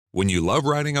When you love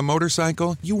riding a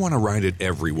motorcycle, you want to ride it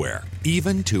everywhere,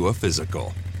 even to a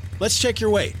physical. Let's check your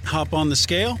weight. Hop on the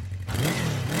scale.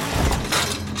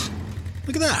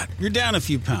 Look at that. You're down a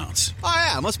few pounds. Oh,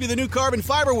 yeah. Must be the new carbon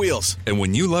fiber wheels. And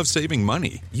when you love saving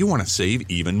money, you want to save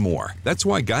even more. That's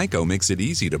why Geico makes it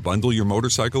easy to bundle your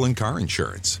motorcycle and car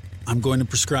insurance. I'm going to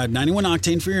prescribe 91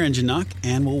 octane for your engine knock,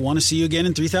 and we'll want to see you again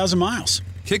in 3,000 miles.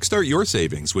 Kickstart your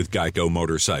savings with Geico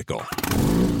Motorcycle.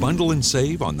 Bundle and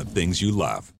save on the things you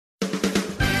love.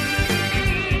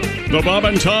 The Bob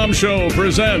and Tom Show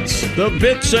presents the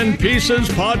Bits and Pieces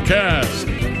Podcast.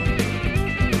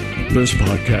 This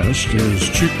podcast is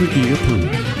Chick McGee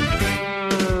approved.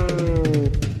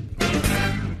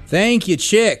 Thank you,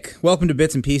 Chick. Welcome to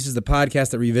Bits and Pieces, the podcast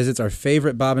that revisits our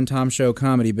favorite Bob and Tom Show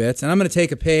comedy bits. And I'm going to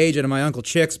take a page out of my Uncle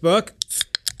Chick's book.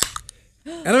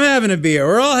 And I'm having a beer.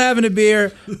 We're all having a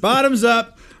beer. Bottoms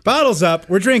up. Bottles up.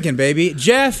 We're drinking, baby.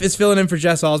 Jeff is filling in for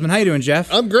Jess Alsman. How you doing,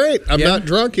 Jeff? I'm great. I'm not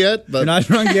drunk yet. But You're not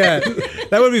drunk yet.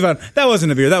 That would be fun. That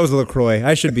wasn't a beer. That was a LaCroix.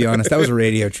 I should be honest. That was a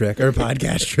radio trick or a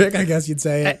podcast trick, I guess you'd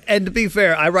say. And to be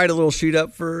fair, I write a little sheet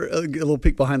up for a little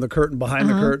peek behind the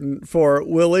curtain for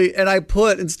Willie. And I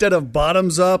put, instead of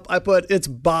bottoms up, I put it's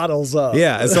bottles up.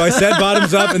 Yeah. So I said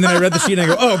bottoms up, and then I read the sheet and I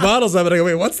go, oh, bottles up. And I go,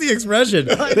 wait, what's the expression?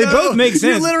 They both make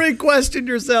sense. You literally questioned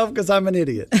yourself because I'm an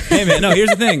idiot. Hey, man, no,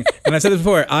 here's the thing. And I said this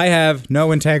before. I have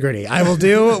no integrity. I will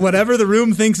do whatever the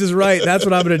room thinks is right. That's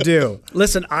what I'm going to do.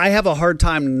 Listen, I have a hard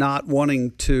time not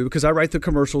wanting to, because I write the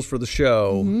commercials for the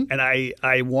show, and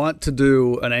I want to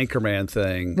do an Anchorman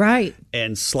thing. Right.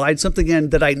 And slide something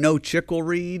in that I know Chick will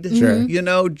read. Sure. You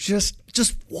know, just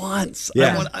once.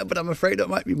 Yeah. But I'm afraid it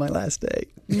might be my last day.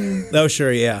 Oh,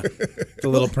 sure, yeah. The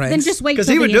little pranks. Then just wait till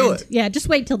he would the do end. it. Yeah, just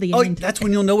wait till the Oh, end. that's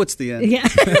when you'll know it's the end. Yeah.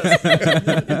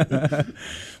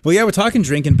 Well, yeah, we're talking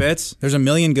drinking bits. There's a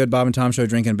million good Bob and Tom Show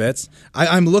drinking bits.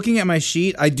 I'm looking at my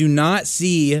sheet. I do not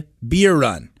see Beer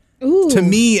Run. Ooh. To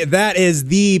me, that is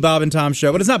the Bob and Tom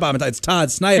Show. But it's not Bob and Tom. It's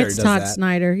Todd Snyder It's does Todd that.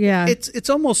 Snyder, yeah. It's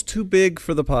almost too big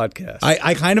for the podcast.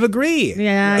 I kind of agree.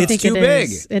 Yeah, I it's think too it big.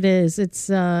 is. It is. It's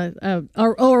or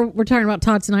we're talking about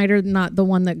Todd Snyder, not the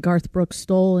one that Garth Brooks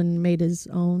stole and made his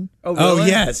own. Oh, Oh, really?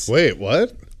 yes. wait,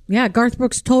 what? Yeah, Garth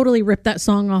Brooks totally ripped that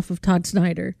song off of Todd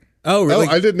Snyder. Oh, really? Oh,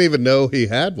 I didn't even know he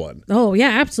had one. Oh yeah,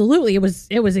 absolutely. It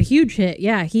was a huge hit.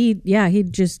 Yeah, he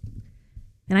just.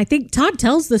 And I think Todd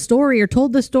tells the story or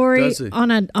told the story Does he?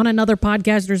 on another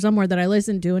podcast or somewhere that I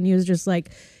listened to, and he was just like,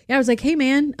 "Yeah, I was like, hey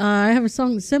man, I have a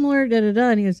song that's similar, da da da,"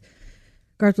 and he goes,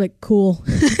 Garth's like, "Cool."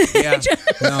 Yeah.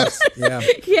 No, yeah.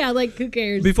 Yeah, like who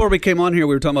cares? Before we came on here,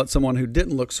 we were talking about someone who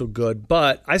didn't look so good,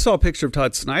 but I saw a picture of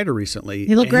Todd Snyder recently.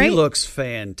 He looked and great? He looks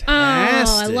fantastic.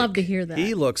 Oh, I love to hear that.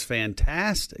 He looks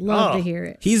fantastic. Love to hear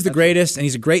it. He's the greatest, and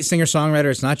he's a great singer-songwriter.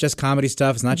 It's not just comedy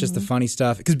stuff. It's not just the funny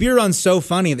stuff. Because Beer Run's so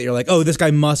funny that you're like, oh, this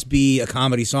guy must be a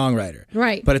comedy songwriter.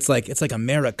 Right. But it's like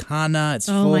Americana. It's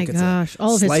Oh, folk. my It's gosh. a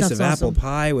All of his slice stuff's of apple awesome.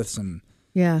 pie with some...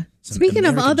 Yeah. Some Speaking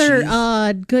of American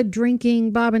other cheese. good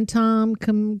drinking Bob and Tom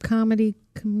comedy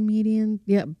comedian,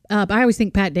 yeah, I always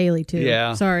think Pat Daly too.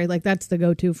 Yeah. Sorry, like that's the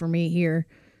go-to for me here.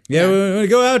 Yeah, want to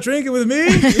go out drinking with me?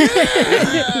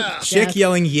 Yeah! Chick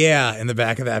yelling "yeah" in the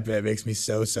back of that bit makes me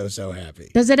so happy.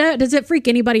 Does it freak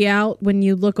anybody out when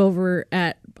you look over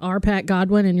at our Pat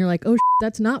Godwin and you're like, oh,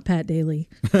 that's not Pat Daly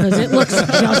because it looks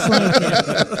just like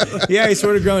him. Yeah, he's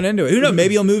sort of grown into it. Who knows?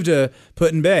 Maybe he'll move to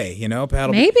Put-in-Bay. You know, Pat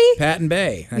and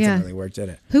Bay. That didn't really work, did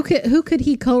it? Who could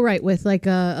he co-write with? Like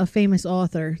a famous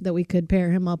author that we could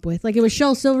pair him up with? Like it was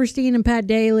Shel Silverstein and Pat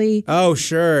Daly. Oh,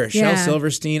 sure. Yeah. Shel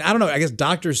Silverstein. I don't know. I guess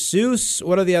Dr. Seuss.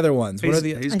 What are the other ones? He's I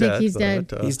dead. think he's dead.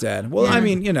 but, He's dead. Well, Yeah. I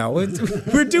mean, you know,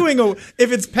 we're doing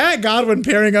if it's Pat Godwin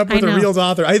pairing up with I a know. real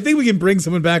author, I think we can bring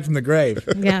someone back from the grave.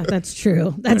 Yeah, that's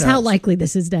true. That's how likely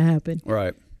this is to happen.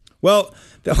 Right. Well,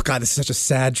 oh God, this is such a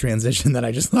sad transition that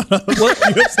I just thought of. What?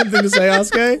 You have something to say,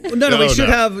 Oscar? No, we should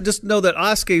have just know that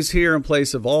Oskey's here in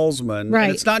place of Alsman. Right.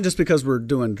 And it's not just because we're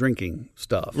doing drinking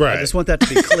stuff. Right. I just want that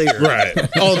to be clear. Right.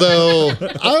 Although,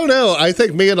 I don't know. I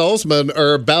think me and Alsman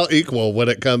are about equal when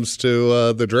it comes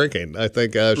to the drinking. I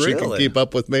think she can Really? keep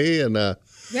up with me. And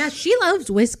Yeah, she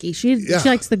loves whiskey. She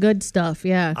likes the good stuff.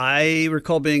 Yeah. I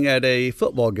recall being at a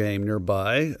football game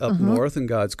nearby up north in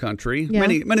God's country Yeah.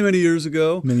 many years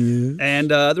ago. Many years. And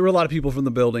there were a lot of people from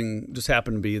the building just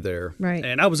happened to be there. Right.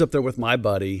 And I was up there with my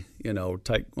buddy, one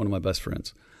of my best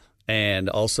friends. And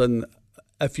all of a sudden,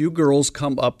 a few girls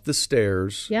come up the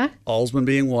stairs. Yeah. Alsman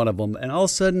being one of them. And all of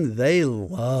a sudden, they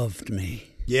loved me.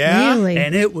 Yeah. Really?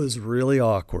 And it was really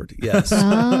awkward. Yes.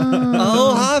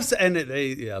 And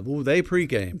they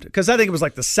pre-gamed because I think it was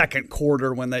like the second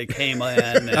quarter when they came in.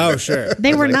 And Oh, sure.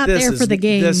 They were not there for the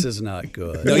game. This is not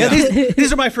good. No, yeah, yeah.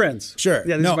 these are my friends. Sure.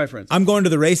 Yeah, these are my friends. I'm going to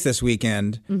the race this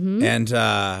weekend, and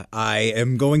I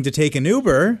am going to take an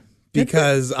Uber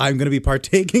because I'm going to be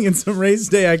partaking in some race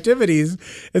day activities.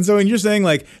 And so when you're saying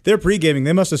like they're pre-gaming,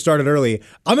 they must have started early.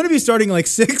 I'm going to be starting like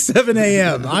 6, 7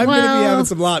 a.m. I'm going to be having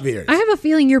some lot beers. I have a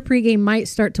feeling your pregame might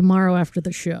start tomorrow after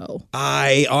the show.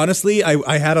 I honestly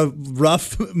had a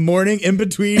rough morning in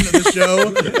between the show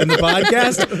and the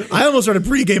podcast. I almost started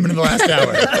pre-gaming in the last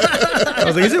hour. I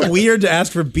was like, is it weird to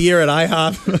ask for beer at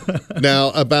IHOP?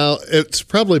 Now, it's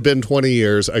probably been 20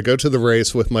 years. I go to the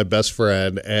race with my best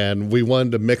friend, and we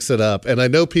wanted to mix it up. And I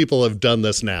know people have done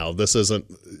this now. This isn't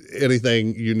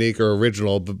anything unique or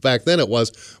original, but back then it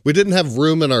was. We didn't have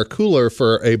room in our cooler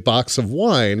for a box of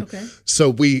wine. Okay.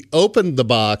 So we opened the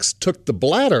box, took the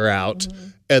bladder out,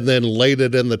 and then laid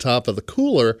it in the top of the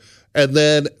cooler. And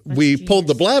then we pulled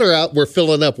the bladder out. We're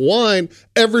filling up wine.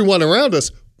 Everyone around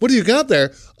us, what do you got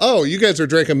there? Oh, you guys are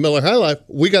drinking Miller High Life.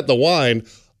 We got the wine.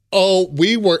 Oh,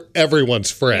 we were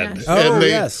everyone's friend. Yeah. And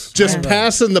they just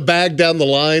passing the bag down the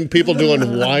line, people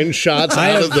doing wine shots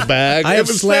out of the bag. It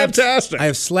was fantastic. I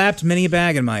have slapped many a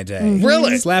bag in my day.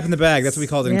 Really? Slapping the bag. That's what we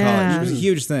called it in college. It was a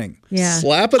huge thing. Yeah.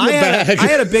 Slapping the bag. I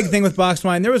had a big thing with boxed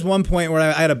wine. There was one point where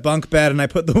I had a bunk bed and I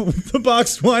put the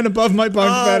boxed wine above my bunk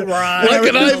bed. Right.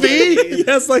 Like an IV?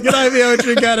 Yes, like an IV. I would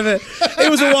drink out of it.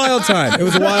 It was a wild time.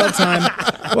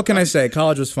 What can I say?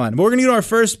 College was fun. But we're going to get to our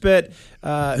first bit.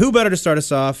 Who better to start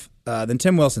us off than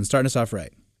Tim Wilson, starting us off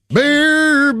right.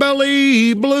 Beer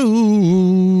belly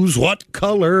blues, what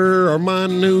color are my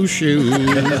new shoes?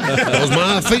 'Cause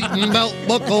my feet and belt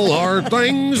buckle are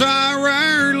things I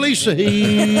rarely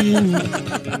see.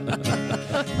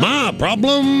 My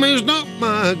problem is not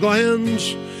my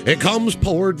glands, it comes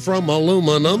poured from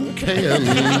aluminum cans.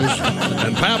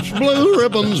 And Pabst Blue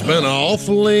Ribbon's been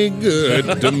awfully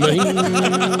good to me.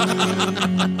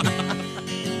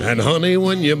 And honey,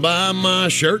 when you buy my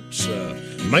shirts,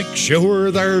 make sure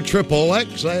they're triple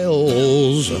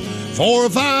XLs. 4 or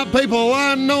 5 people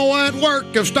I know at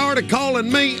work have started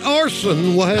calling me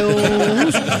Orson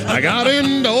Welles. I got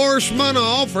endorsement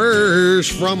offers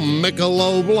from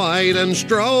Michelob Light and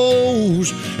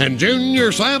Stroh's. And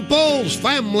Junior Sample's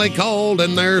family called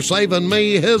and they're saving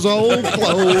me his old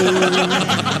clothes.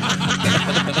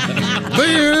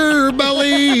 Beer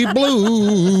belly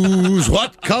blues,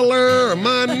 what color are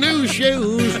my new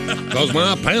shoes? 'Cause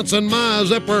my pants and my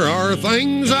zipper are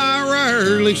things I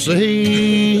rarely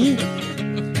see.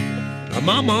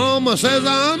 My mama says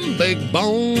I'm big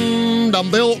boned,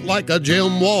 I'm built like a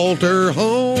Jim Walter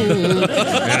home.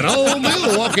 And old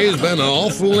Milwaukee's been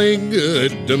awfully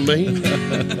good to me.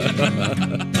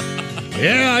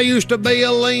 Yeah, I used to be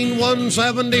a lean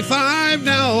 175,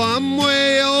 now I'm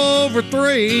way over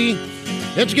 3.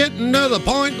 It's getting to the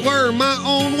point where my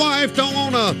own wife don't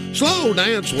want to slow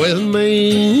dance with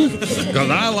me. 'Cause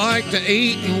I like to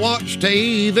eat and watch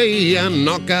TV and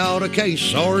knock out a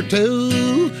case or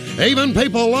two. Even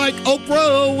people like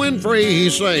Oprah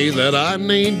Winfrey say that I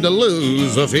need to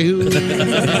lose a few.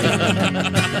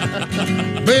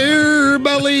 Beer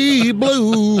belly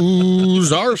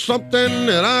blues are something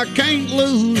that I can't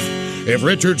lose. If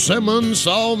Richard Simmons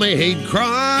saw me, he'd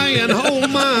cry and hold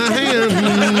my hand.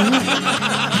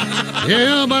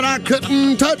 Yeah, but I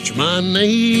couldn't touch my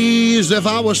knees if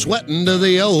I was sweating to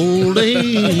the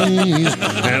oldies.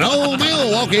 And old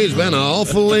Milwaukee's been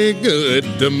awfully good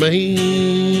to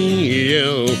me.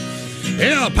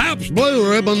 Yeah, Pabst Blue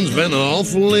Ribbon's been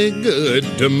awfully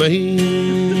good to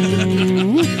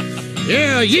me.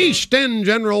 Yeah, yeast in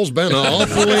general's been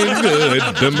awfully good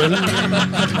to me.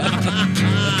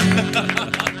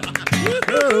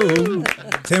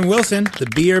 Tim Wilson, the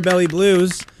Beer Belly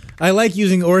Blues. I like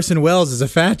using Orson Welles as a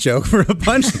fat joke for a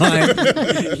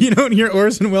punchline. You don't hear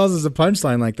Orson Welles as a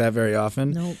punchline like that very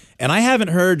often. Nope. And I haven't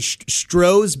heard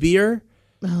Stroh's beer.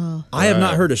 Oh. I have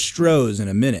not heard of Stroh's in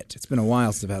a minute. It's been a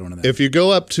while since I've had one of them. If you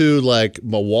go up to like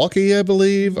Milwaukee, I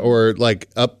believe, or like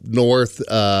up north,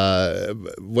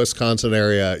 Wisconsin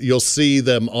area, you'll see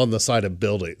them on the side of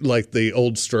building, like the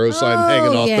old Stroh sign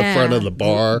hanging off the front of the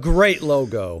bar. Great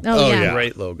logo. Oh yeah.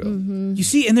 Great logo. Mm-hmm. You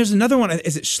see, and there's another one.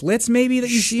 Is it Schlitz maybe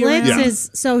that you see around?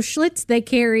 Schlitz they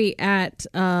carry at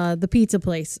the pizza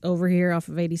place over here off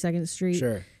of 82nd Street.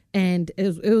 Sure. And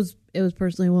it was it was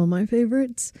personally one of my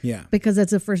favorites. Yeah. Because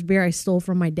that's the first beer I stole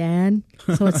from my dad.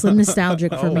 So it's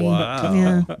nostalgic for me. wow.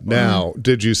 Yeah. Now,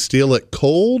 did you steal it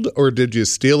cold or did you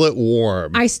steal it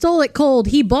warm? I stole it cold.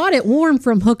 He bought it warm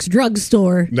from Hook's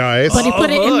drugstore. Nice. But he put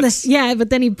it in Hooks. but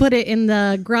then he put it in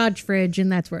the garage fridge,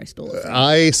 and that's where I stole it from.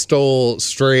 I stole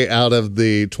straight out of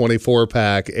the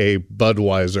 24-pack a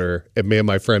Budweiser, and me and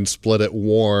my friend split it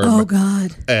warm. Oh,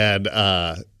 God. And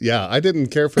I didn't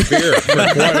care for beer for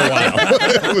quite a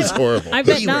while. It was horrible. I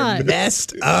bet not.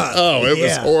 Messed up. Oh, it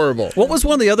was horrible. What was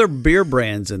one of the other beer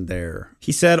brands in there?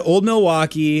 He said Old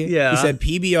Milwaukee. Yeah. He said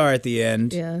PBR at the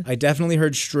end. Yeah. I definitely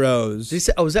heard Stroh's. Did he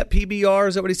say, was that PBR?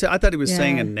 Is that what he said? I thought he was Yeah.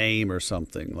 saying a name or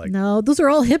something. Like, No, those are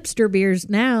all hipster beers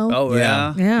now. oh,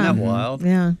 yeah. Yeah. Isn't that wild?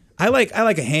 Yeah. I like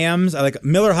a Hams. I like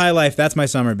Miller High Life. That's my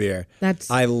summer beer.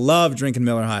 I love drinking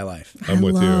Miller High Life. I'm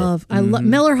with you. I love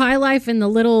Miller High Life in the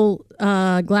little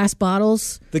glass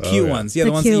bottles. The cute ones. Yeah,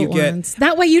 the ones cute that you get. ones.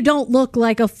 That way you don't look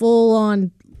like a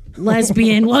full-on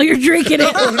lesbian while you're drinking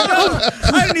it.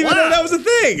 I didn't even know that was a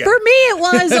thing. For me, it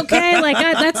was okay.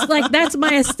 That's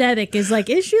my aesthetic. Is like,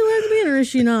 is she lesbian or is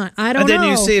she not? I don't And know. then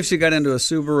you see if she got into a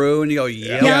Subaru, and you go,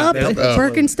 yeah. Yep. Yep.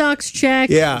 Birkenstocks check.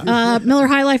 Yeah. Miller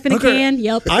High Life in a Okay. can.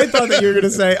 Yep. I thought that you were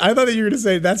gonna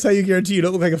say that's how you guarantee you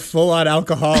don't look like a full-on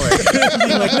alcoholic.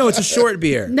 Being like, no, it's a short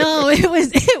beer. No, it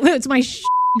was my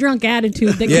drunk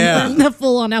attitude that Yeah. confirmed the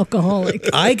full-on alcoholic.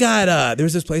 I got there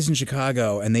was this place in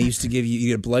Chicago, and they used to give you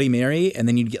get a Bloody Mary, and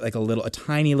then you'd get like a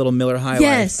tiny little Miller High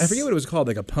Yes. Life. I forget what it was called,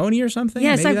 like a pony or something.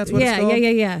 Yes, Maybe that's what it's called.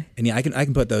 yeah. And yeah, I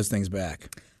can put those things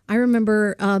back. I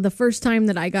remember the first time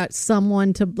that I got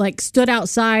someone to stood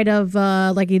outside of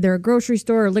either a grocery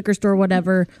store or liquor store or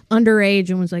whatever, underage,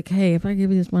 and was like, "Hey, if I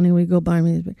give you this money, will you go buy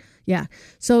me this?" Yeah.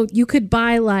 So you could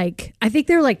buy I think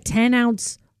they're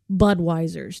 10-ounce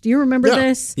Budweisers. Do you remember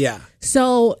this? Yeah.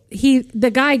 So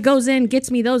the guy goes in, gets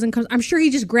me those, and comes. I'm sure he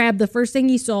just grabbed the first thing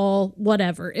he saw.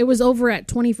 Whatever. It was over at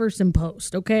 21st and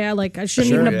Post. Okay, I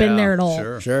shouldn't even have been there at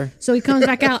all. Sure. So he comes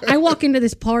back out. I walk into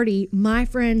this party. My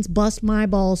friends bust my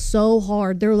balls so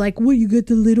hard. They're like, "What? You got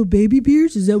the little baby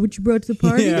beers? Is that what you brought to the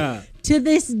party?" Yeah. To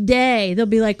this day, they'll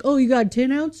be like, "Oh, you got a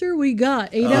 10-ouncer? What you got?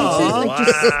 8 ounces?"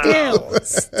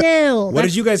 Just still. What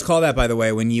did you guys call that, by the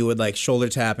way, when you would shoulder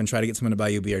tap and try to get someone to buy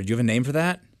you a beer? Do you have a name for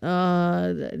that?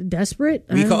 Desperate?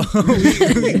 We called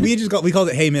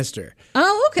it Hey Mister.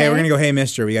 Oh, okay. Hey, we're gonna go Hey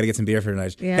Mister. We got to get some beer for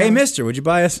tonight. Yeah. Hey Mister, would you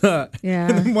buy us? Yeah.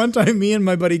 And then one time, me and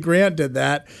my buddy Grant did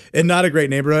that in not a great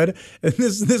neighborhood, and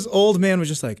this old man was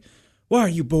just like, "Why are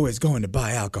you boys going to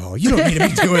buy alcohol? You don't need to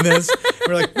be doing this."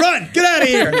 We're like, "Run! Get out of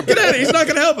here! Get out of here! He's not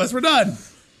gonna help us. We're done."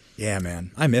 Yeah,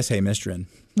 man, I miss Hey Misterin.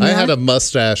 I had a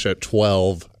mustache at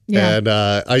 12. Yeah. And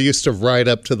I used to ride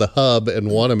up to the hub in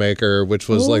Wanamaker, which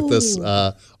was like this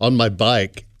on my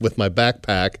bike with my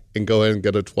backpack, and go in and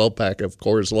get a 12-pack of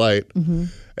Coors Light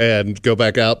and go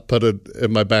back out, put it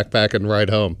in my backpack, and ride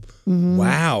home.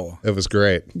 Wow. It was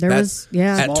great.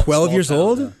 At 12 years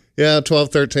old? Yeah,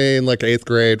 12, 13, 8th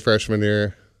grade, freshman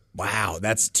year. Wow,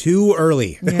 that's too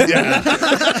early. Yeah.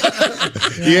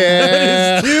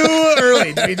 It's too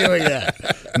early to be doing that.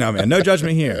 No, man, no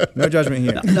judgment here. No judgment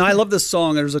here. No, I love this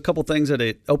song. There's a couple things that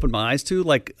it opened my eyes to.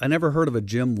 I never heard of a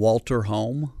Jim Walter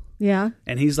Home. Yeah.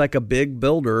 And he's a big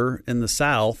builder in the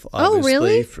South. Oh, Obviously.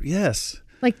 really? Yes.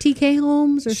 Like TK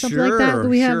Homes or something like that? Do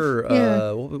we have? Sure.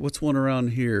 Yeah. What's one around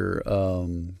here?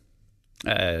 Morgan?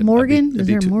 Is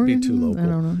there Be Morgan? too local. I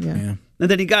don't know. Yeah.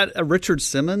 And then he got Richard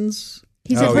Simmons.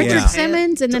 He said Oh, Richard yeah.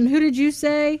 Simmons, and then who did you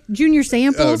say? Junior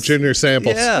Samples? Oh, Junior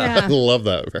Samples. Yeah. I love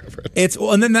that reference.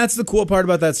 And then that's the cool part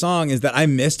about that song is that I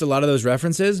missed a lot of those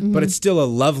references, but it's still a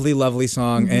lovely, lovely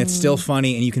song, and it's still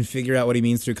funny, and you can figure out what he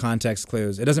means through context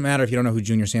clues. It doesn't matter if you don't know who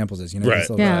Junior Samples is. You know, Right. it's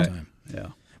still Yeah. a good time. Yeah.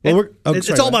 Well, it's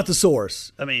sorry, all go about the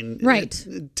source. I mean, Right.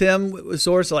 Tim was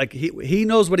source, he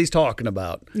knows what he's talking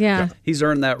about. Yeah. He's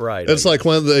earned that right. It's like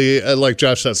one of the, like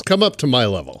Josh says, come up to my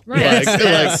level. Right. I'm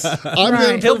going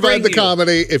Right. to He'll bring provide the you.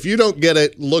 comedy. If you don't get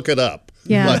it, look it up.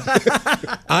 Yeah.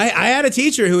 I had a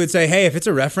teacher who would say, hey, if it's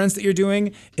a reference that you're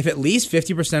doing, if at least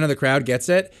 50% of the crowd gets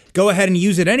it, go ahead and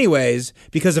use it anyways,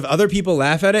 because if other people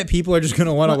laugh at it, people are just going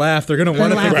to want to laugh. They're going to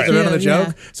want to think that they're in on the joke.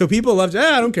 Yeah. So people love,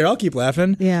 I don't care. I'll keep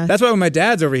laughing. Yeah. That's why when my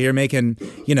dad's over here making,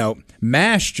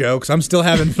 MASH jokes, I'm still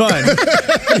having fun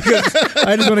because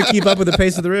I just want to keep up with the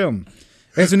pace of the room.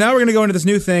 Okay, so now we're going to go into this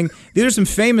new thing. These are some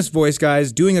famous voice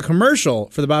guys doing a commercial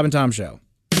for the Bob and Tom Show.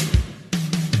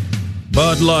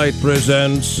 Bud Light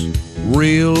presents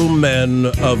Real Men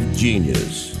of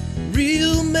Genius.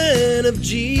 Real men of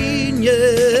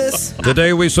genius.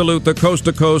 Today we salute the coast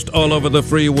to coast, all over the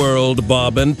free world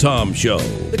Bob and Tom Show.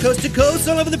 The coast to coast,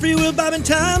 all over the free world, Bob and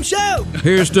Tom Show.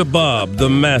 Here's to Bob, the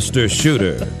master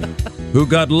shooter. who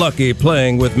got lucky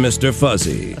playing with Mr.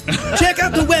 Fuzzy. Check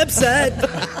out the website.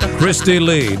 Christy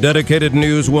Lee, dedicated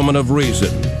newswoman of reason.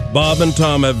 Bob and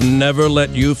Tom have never let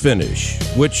you finish,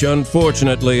 which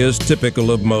unfortunately is typical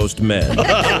of most men.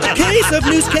 Case of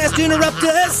newscast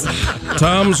interrupters.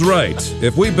 Tom's right.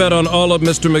 If we bet on all of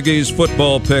Mr. McGee's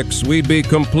football picks, we'd be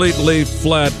completely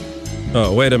flat.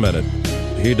 Oh, wait a minute.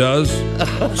 He does?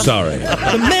 Sorry.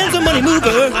 The man's a money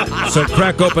mover. So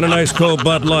crack open an ice cold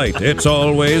Bud Light. It's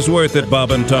always worth it,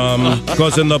 Bob and Tom,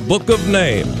 because in the book of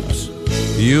names,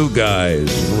 you guys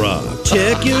rock.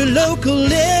 Check your local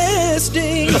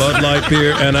listings. Bud Light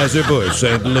Beer, Anheuser-Busch,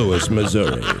 St. Louis,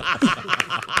 Missouri.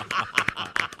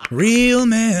 Real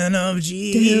man of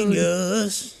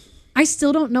genius. I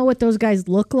still don't know what those guys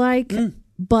look like,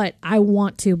 but I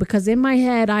want to because in my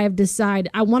head I have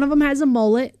decided. One of them has a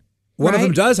mullet. One of right?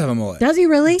 them does have a mullet. Does he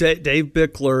really? Dave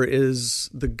Bickler is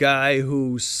the guy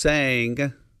who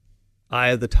sang Eye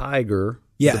of the Tiger,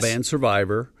 Yes. the band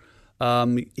Survivor.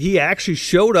 He actually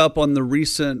showed up on the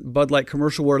recent Bud Light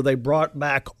commercial where they brought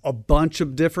back a bunch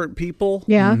of different people.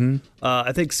 Yeah.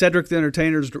 I think Cedric the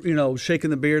Entertainer's,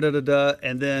 shaking the beer,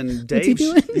 and then What's he Dave,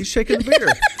 doing? he's shaking the beer.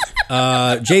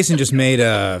 Jason just made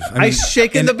Ice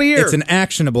shaking the beer. It's an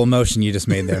actionable motion you just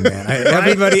made there, man.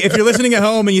 Everybody, if you're listening at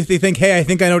home and you think, hey, I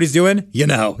think I know what he's doing,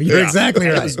 you're exactly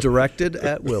It right. was directed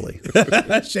at Willie.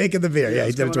 Shaking the beer. Yeah,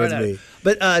 he did it towards me.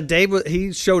 But Dave,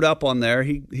 he showed up on there.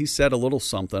 He said a little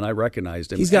something. I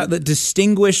recognized him. He's got the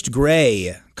distinguished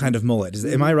gray kind of mullet.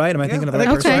 Am I right? Am I thinking of the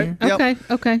right person?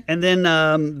 Okay. And then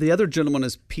the other gentleman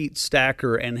is Pete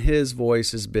Stacker, and his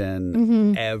voice has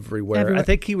been everywhere. I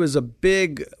think he was a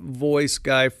big voice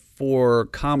guy for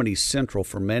Comedy Central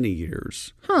for many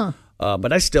years. Huh.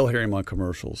 But I still hear him on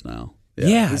commercials now.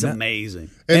 Yeah, he's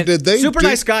amazing. And did they super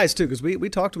nice guys too? Because we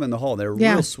talked to them in the hall. They're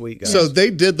real sweet guys. So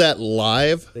they did that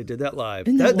live. They did that live.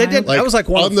 Isn't that They wild? did. That was like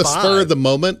one on of the 5. spur of the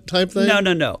moment type thing.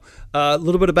 No. A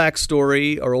little bit of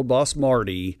backstory. Our old boss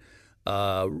Marty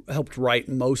helped write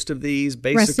most of these,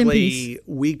 basically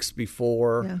weeks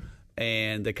before. Yeah.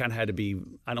 And they kind of had to be,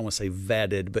 I don't want to say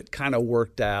vetted, but kind of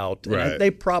worked out. Right. And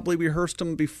they probably rehearsed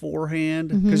them beforehand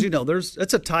because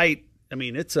it's a tight. I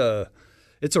mean, it's a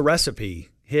recipe.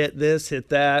 Hit this, hit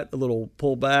that, a little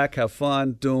pull back, have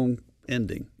fun, doom,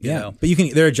 ending. You know? But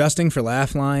they're adjusting for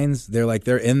laugh lines.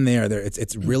 They're in there.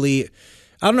 It's really,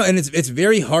 I don't know, and it's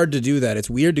very hard to do that. It's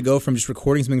weird to go from just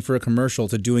recording something for a commercial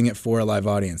to doing it for a live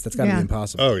audience. That's got to be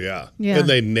impossible. Oh yeah, and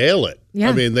they nail it. Yeah.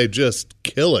 I mean, they just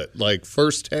kill it, like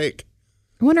first take.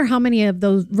 I wonder how many of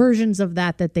those versions of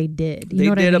that they did. They know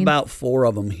what did I mean? about 4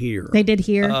 of them here. They did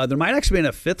here? There might actually be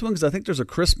a 5th one because I think there's a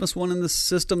Christmas one in the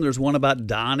system. There's one about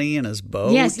Donnie and his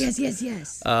boat. Yes. There's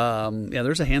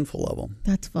a handful of them.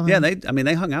 That's fun. Yeah,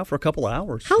 they hung out for a couple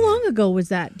hours. How long ago was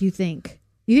that, do you think?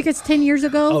 You think it's 10 years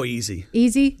ago? Oh, easy.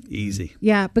 Easy?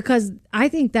 Yeah, because I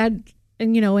think that,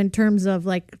 and in terms of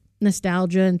like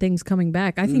nostalgia and things coming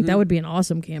back, I think that would be an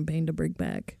awesome campaign to bring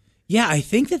back. Yeah, I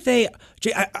think that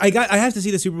I have to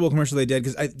see the Super Bowl commercial they did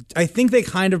because I think they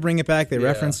kind of bring it back. They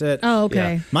reference it. Oh,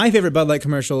 okay. Yeah. My favorite Bud Light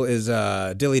commercial is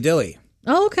Dilly Dilly.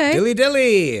 Oh, okay. Dilly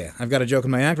Dilly. I've got a joke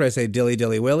in my act where I say Dilly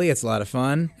Dilly Willy. It's a lot of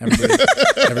fun.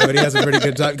 Everybody has a pretty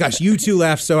good time. Gosh, you two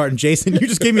laughed so hard, and Jason, you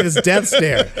just gave me this death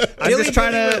stare. I'm just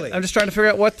trying to figure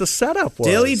out what the setup was.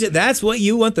 Dilly, that's what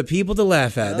you want the people to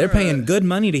laugh at. They're paying good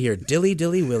money to hear Dilly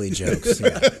Dilly Willy jokes.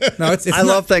 Yeah. No, it's I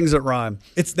love things that rhyme.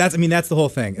 That's the whole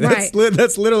thing. Right.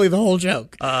 That's literally the whole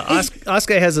joke.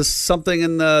 Oskar has something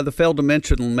in the failed to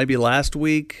mention maybe last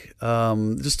week.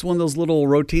 Just one of those little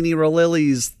Rotini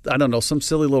Rolillis. I don't know, some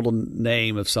silly little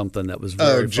name of something that was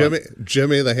very fun.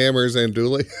 Jimmy the Hammers and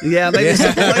Dooley. Yeah, maybe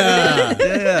something like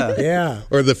that. Yeah.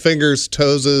 Or the fingers,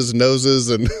 toeses, noses,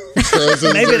 and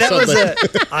troses. Maybe that something.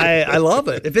 was it. I love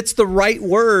it. If it's the right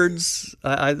words,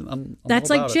 I'm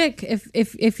That's all like about Chick.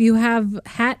 If you have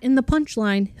hat in the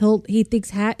punchline, he thinks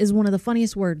hat is one of the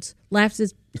funniest words. Laughs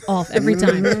his off every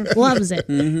time. Loves it.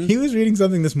 Mm-hmm. He was reading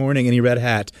something this morning and he read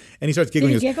hat and he starts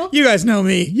giggling. Did he He goes, giggle? You guys know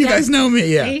me. You guys know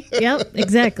me. Yeah. See? Yep,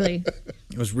 exactly.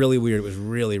 It was really weird. It was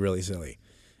really, really silly.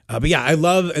 But yeah, I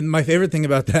love, and my favorite thing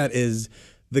about that is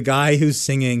the guy who's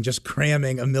singing, just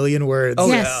cramming a million words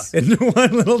into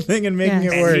one little thing and making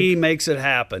it work. And he makes it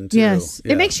happen, too. Yes.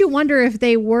 Yeah. It makes you wonder if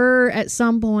they were at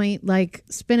some point like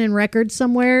spinning records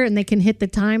somewhere and they can hit the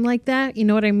time like that. You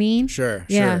know what I mean? Sure.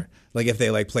 Like if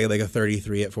they play like a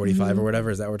 33 at 45 or whatever.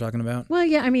 Is that what we're talking about? Well,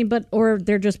 yeah, I mean, or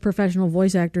they're just professional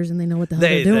voice actors and they know what the hell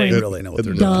they're doing. They really know what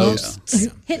they're Duh.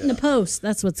 doing. Hitting the post.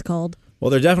 That's what's called. Well,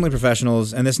 they're definitely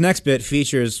professionals, and this next bit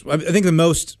features, I think, the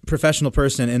most professional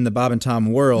person in the Bob and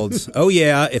Tom world. Oh,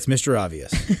 yeah, it's Mr.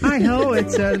 Obvious. Hi-ho,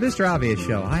 it's the Mr. Obvious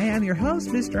Show. I am your host,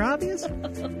 Mr. Obvious.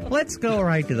 Let's go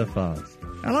right to the phones.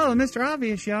 Hello, Mr.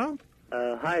 Obvious Show.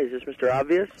 Hi, is this Mr.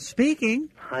 Obvious? Speaking.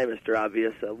 Hi, Mr.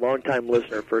 Obvious. A long-time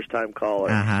listener, first-time caller.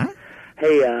 Uh-huh.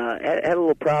 Hey, I had a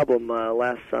little problem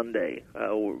last Sunday.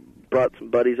 Brought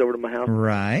some buddies over to my house.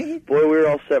 Right. Boy, we were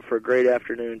all set for a great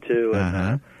afternoon, too.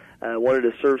 Uh-huh. And wanted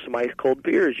to serve some ice-cold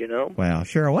beers, you know. Well,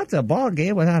 sure. What's a ball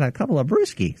game without a couple of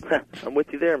brewskis? I'm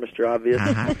with you there, Mr. Obvious.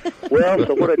 Uh-huh. Well,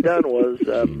 so what I've done was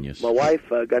my wife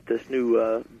got this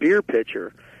new beer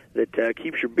pitcher that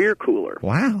keeps your beer cooler.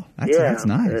 Wow. That's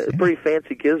nice. A pretty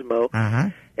fancy gizmo. Uh-huh.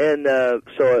 And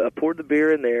so I poured the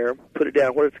beer in there, put it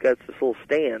down. What it's got is this little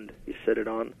stand you set it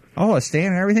on. Oh, a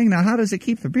stand and everything? Now, how does it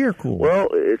keep the beer cool? Well,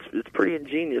 it's pretty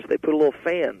ingenious. They put a little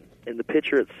fan in the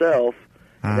pitcher itself,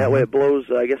 and that way it blows,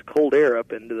 I guess, cold air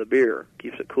up into the beer,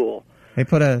 keeps it cool. They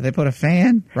put a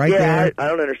fan right there? Yeah, I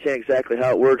don't understand exactly how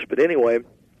it works, but anyway,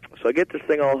 so I get this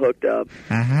thing all hooked up.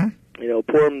 Uh-huh. You know,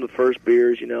 pour them the first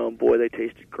beers, you know, and boy, they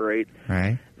tasted great.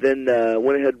 Right. Then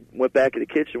went back in the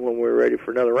kitchen when we were ready for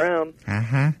another round,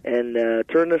 and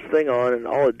turned this thing on, and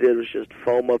all it did was just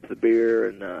foam up the beer,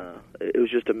 and it was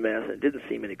just a mess. It didn't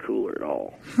seem any cooler at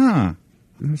all. Huh.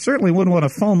 You certainly wouldn't want to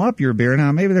foam up your beer.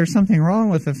 Now, maybe there's something wrong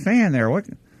with the fan there. What?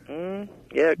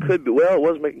 Yeah, it could be. Well, it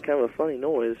was making kind of a funny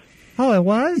noise. Oh, it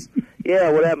was? Yeah,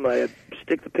 what happened? I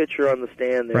stick the pitcher on the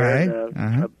stand there, Right. and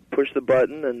I push the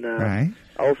button, and Right.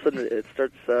 all of a sudden it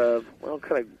starts, kind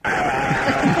of...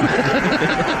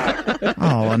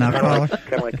 Oh, well, now, caller.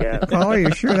 Kind of like that. Caller,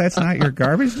 you sure that's not your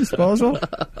garbage disposal?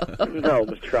 No,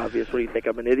 Mr. Obvious. What do you think?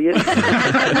 I'm an idiot? Well,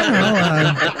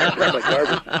 It's not my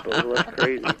garbage disposal. That's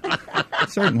crazy.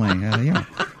 certainly, yeah.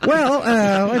 Well,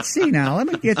 let's see now. Let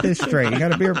me get this straight. You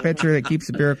got a beer pitcher that keeps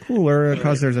the beer cooler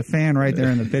because there's a fan right there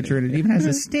in the pitcher, and it even has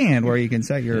a stand where you can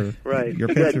set your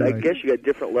pitcher. I guess you got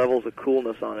different levels of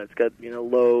coolness on it. It's got,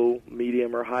 low,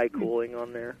 medium, or high cooling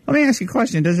on there. Let me ask you a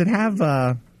question. Does it have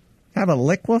a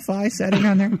liquefy setting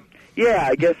on there? Yeah,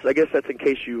 I guess that's in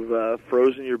case you've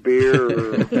frozen your beer,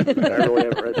 or I really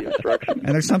haven't read the instructions.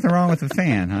 And there's something wrong with the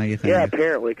fan, huh? You think? Yeah,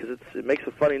 apparently, because it makes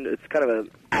a funny. It's kind of a.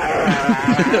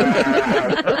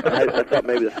 I thought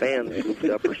maybe the fan hooked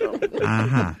up or something.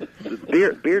 Uh-huh.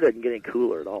 Beer doesn't get any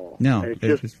cooler at all. No, And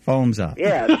it just foams up.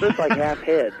 Yeah, it's just like half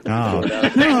head. Oh,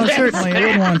 no, certainly, you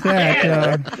wouldn't want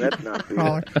that. That's not beer.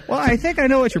 Caller. Well, I think I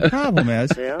know what your problem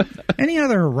is. Yeah. Any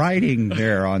other writing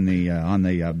there on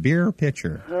the beer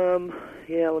pitcher?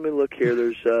 Yeah, let me look here.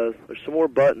 There's some more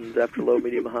buttons after low,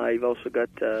 medium, high. You've also got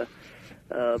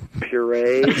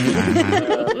puree,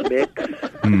 mix,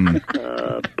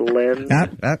 blend.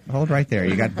 Hold right there.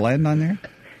 You got blend on there?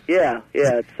 Yeah.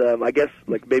 It's I guess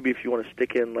like maybe if you want to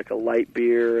stick in like a light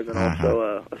beer and then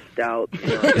also a stout.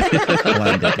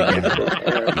 Blend it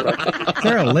together. Is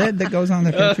there a lid that goes on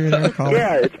the pitcher there, caller?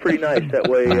 Yeah, it's pretty nice. That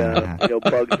way,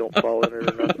 bugs don't fall in it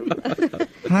or nothing.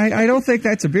 I don't think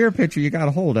that's a beer pitcher you got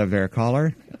a hold of there,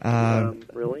 caller.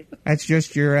 Really? That's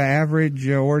just your average,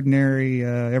 ordinary,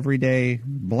 everyday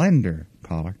blender,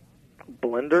 caller.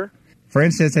 Blender? For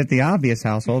instance, at the Obvious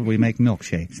household, we make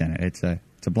milkshakes in it. It's a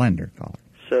blender, caller.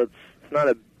 So it's not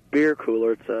a beer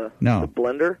cooler. It's a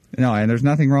blender. No, and there's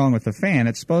nothing wrong with the fan.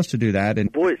 It's supposed to do that.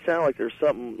 And boy, it sounded like there's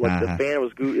something like the fan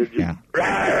was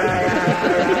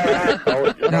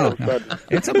No,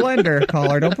 it's a blender,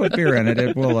 caller. Don't put beer in it.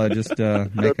 It will just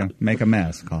make a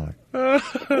mess, caller.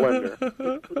 Blender.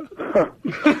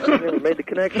 Never made the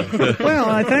connection.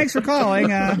 Well, thanks for calling.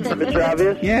 Mr.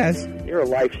 Obvious? Yes. You're a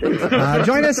lifesaver.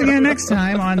 Join us again next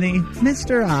time on the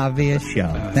Mr. Obvious Show.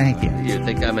 Thank you. You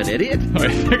think I'm an idiot? I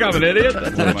think I'm an idiot?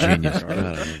 That's what a genius.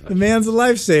 The man's a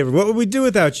lifesaver. What would we do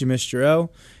without you, Mr. O?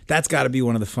 That's got to be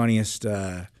one of the funniest.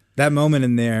 That moment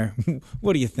in there.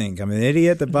 What do you think? I'm an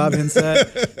idiot that Bob Hinn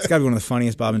said? It's got to be one of the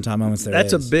funniest Bob and Tom moments there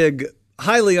That's is. a big,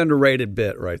 highly underrated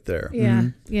bit right there.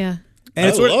 Yeah, yeah.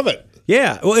 And I love it.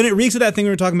 Yeah, well, and it reeks of that thing we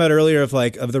were talking about earlier of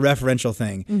the referential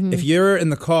thing. Mm-hmm. If you're in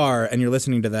the car and you're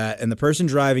listening to that, and the person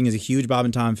driving is a huge Bob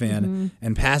and Tom fan,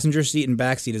 and passenger seat and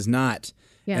back seat is not,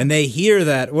 and they hear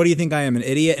that, what do you think I am, an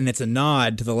idiot? And it's a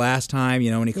nod to the last time,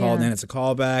 when he called in, it's a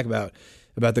callback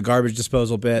about the garbage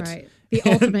disposal bit. Right. The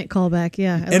ultimate callback,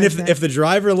 yeah. And if the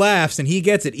driver laughs and he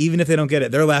gets it, even if they don't get it,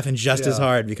 they're laughing just as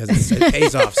hard because it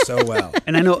pays off so well.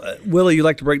 And I know, Willie, you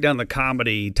like to break down the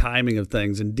comedy timing of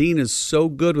things, and Dean is so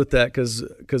good with that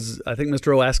because I think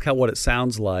Mr. O asked what it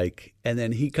sounds like, and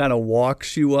then he kind of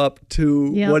walks you up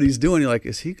to what he's doing. You're like,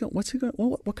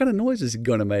 what kind of noise is he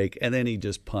going to make? And then he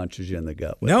just punches you in the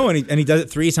gut with it. And he does it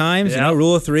 3 times. Yeah.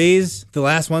 Rule of threes. The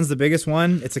last one's the biggest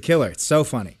one. It's a killer. It's so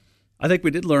funny. I think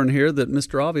we did learn here that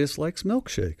Mr. Obvious likes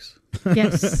milkshakes.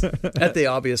 Yes. At the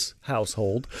Obvious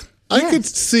household. I could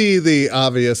see the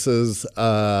Obviouses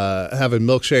having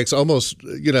milkshakes almost,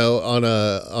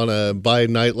 on a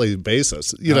bi-nightly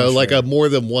basis. Like a more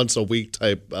than once a week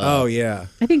type. Oh, yeah.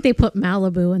 I think they put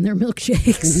Malibu in their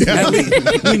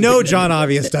milkshakes. We know John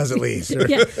Obvious does at least.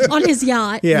 Yeah, on his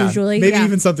yacht, usually. Maybe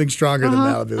even something stronger than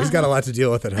Malibu. He's got a Uh-huh. lot to deal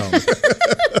with at home.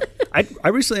 I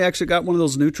recently actually got one of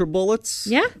those NutriBullets.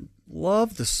 Yeah.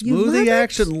 Love the You love smoothie it?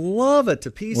 action. Love it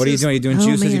to pieces. What are you doing? Are you doing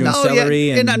juices? Are you doing celery?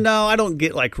 Yeah. And no, I don't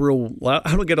get like I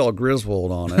don't get all Griswold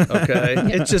on it. Okay,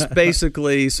 It's just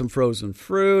basically some frozen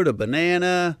fruit, a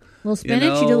banana, A little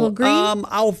spinach. You do a little green.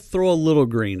 I'll throw a little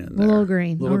green in there. A little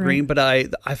green. Little All green. right.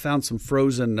 But I found some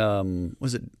frozen.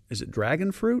 Is it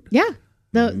dragon fruit? Yeah.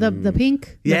 The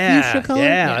pink. Yeah, The fuchsia color.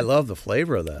 yeah, I love the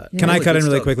flavor of that. Can I cut in good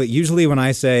really stuff. quickly? Usually when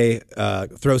I say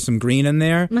throw some green in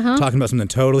there, Uh-huh. talking about something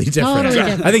totally different. Totally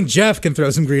different. I think Jeff can throw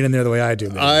some green in there the way I do.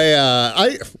 Maybe.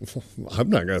 I'm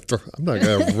not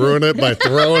gonna ruin it by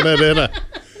throwing it in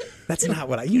That's not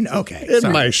what okay. in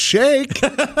sorry. my shake.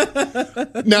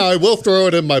 Now I will throw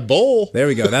it in my bowl. There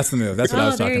we go. That's the move. That's what I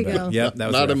was there talking you about. go. Yep, that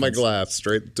was Not the in my reference. glass,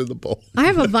 straight to the bowl. I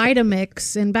have a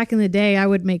Vitamix, and back in the day, I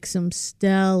would make some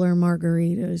stellar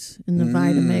margaritas in the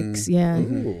Vitamix.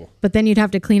 Yeah, but then you'd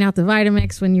have to clean out the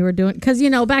Vitamix when you were doing, because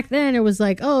back then it was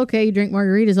like, oh, okay, you drink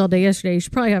margaritas all day yesterday, you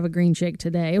should probably have a green shake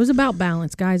today. It was about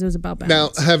balance, guys. It was about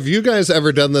balance. Now, have you guys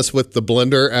ever done this with the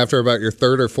blender after about your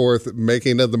third or fourth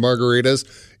making of the margaritas?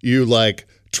 You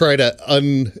try to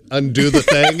undo the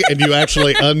thing and you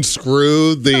actually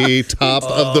unscrew the top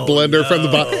of the blender from the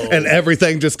bottom and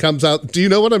everything just comes out. Do you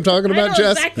know what I'm talking about,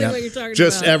 Jess? Exactly what you're talking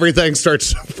Just about. everything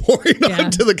starts pouring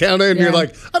onto the counter and you're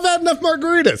like, I've had enough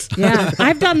margaritas. Yeah,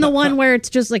 I've done the one where it's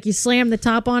just like you slam the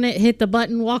top on it, hit the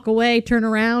button, walk away, turn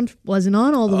around. Wasn't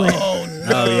on all the way.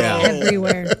 Oh yeah.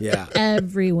 Everywhere. Yeah.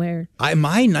 Everywhere.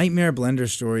 My nightmare blender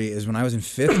story is when I was in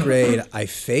 5th grade, I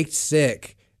faked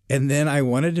sick. And then I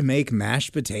wanted to make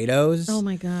mashed potatoes. Oh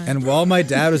my God. And while my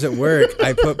dad was at work,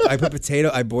 I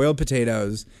boiled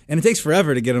potatoes. And it takes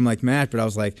forever to get them mashed, but I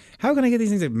was like, how can I get these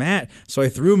things mashed? So I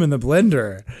threw them in the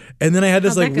blender. And then I had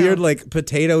this How'd that weird go?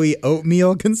 potatoy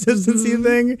oatmeal consistency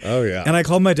thing. Oh, yeah. And I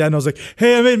called my dad and I was like,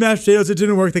 hey, I made mashed potatoes. It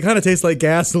didn't work. They kind of taste like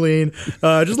gasoline.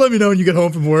 Just let me know when you get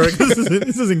home from work.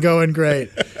 This isn't going great.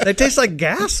 They taste like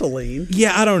gasoline.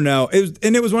 Yeah, I don't know.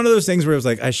 It was one of those things where it was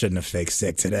like, I shouldn't have faked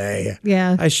sick today.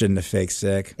 Yeah. I shouldn't have faked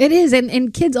sick. It is,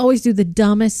 and kids always do the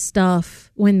dumbest stuff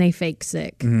when they fake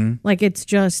sick. Mm-hmm. Like it's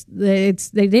just they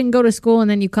didn't go to school, and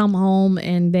then you come home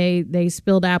and they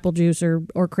spilled apple juice or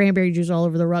cranberry juice all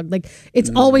over the rug. Like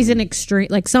it's always an extreme,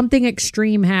 like something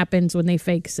extreme happens when they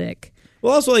fake sick.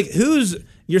 Well, also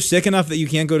you're sick enough that you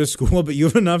can't go to school, but you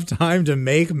have enough time to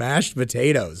make mashed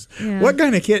potatoes. Yeah. What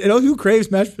kind of kid? Who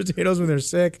craves mashed potatoes when they're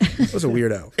sick? What's a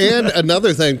weirdo? And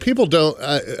another thing, people don't.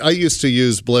 I used to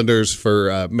use blenders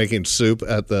for making soup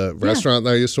at the restaurant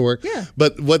that I used to work. Yeah.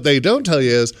 But what they don't tell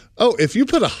you is, if you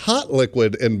put a hot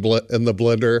liquid in the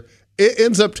blender, it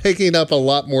ends up taking up a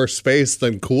lot more space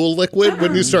than cool liquid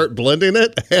when you start blending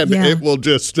it, and Yeah. it will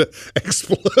just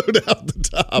explode out the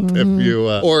top if you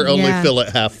or only Yeah. fill it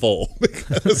half full.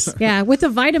 Because Yeah, with the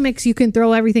Vitamix, you can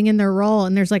throw everything in there raw,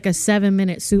 and there's like a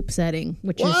 7-minute soup setting,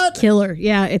 which is killer.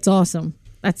 Yeah, it's awesome.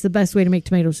 That's the best way to make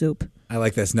tomato soup. I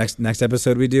like this. Next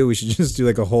episode we should just do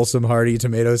a wholesome, hearty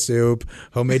tomato soup,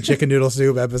 homemade chicken noodle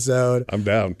soup episode. I'm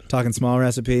down. Talking small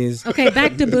recipes. Okay,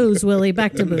 back to booze, Willie.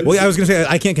 Back to booze. Well, I was going to say,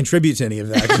 I can't contribute to any of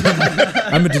that.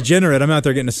 I'm a degenerate. I'm out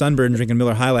there getting a sunburn and drinking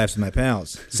Miller High Lifes with my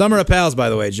pals. Summer of Pals, by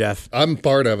the way, Jeff. I'm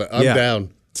part of it. I'm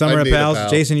down. Summer I of need a Pals. pal.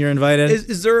 Jason, you're invited.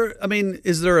 Is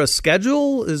there a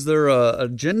schedule? Is there a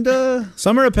agenda?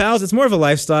 Summer of Pals, it's more of a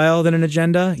lifestyle than an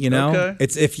agenda, Okay.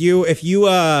 It's if you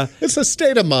it's a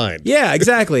state of mind. Yeah,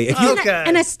 exactly. If you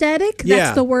An aesthetic? That's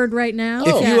Yeah. the word right now.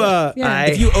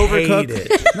 if you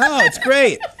overcook No, it's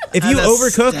great. If you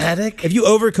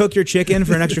overcook your chicken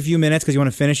for an extra few minutes because you want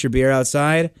to finish your beer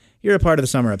outside, you're a part of the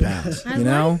Summer of Pals. I You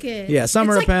know? like it. Yeah,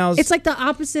 Summer It's of Pals. It's like the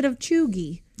opposite of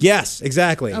chuggy. Yes,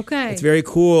 exactly. Okay. It's very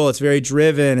cool. It's very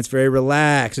driven. It's very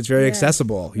relaxed. It's very Yeah.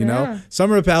 accessible. You Yeah. know,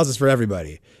 Summer of Pals is for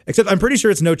everybody. Except I'm pretty sure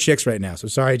it's no chicks right now. So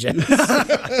sorry, Jen.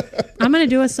 I'm going to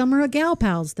do a Summer of Gal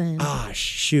Pals then. Ah,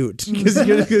 shoot.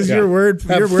 Because your word.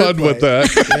 Have your fun wordplay. with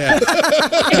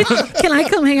that. Can I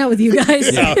come hang out with you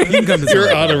guys? Yeah, you can come to You're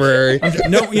Summer. honorary.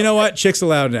 No, you know what? Chicks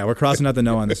allowed now. We're crossing out the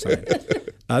no on this side.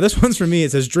 This one's for me.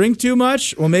 It says, drink too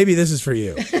much? Well, maybe this is for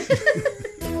you.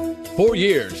 For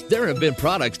years, there have been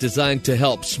products designed to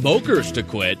help smokers to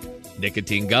quit.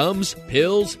 Nicotine gums,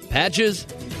 pills, patches.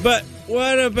 But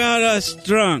what about us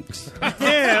drunks?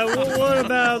 Yeah, what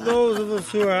about those of us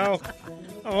who are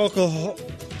alcohol.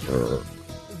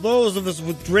 Those of us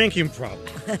with drinking problems.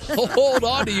 Hold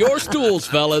on to your stools,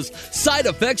 fellas. Side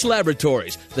Effects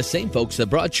Laboratories, the same folks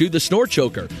that brought you the Snort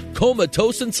Choker,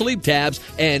 Comatose Sleep Tabs,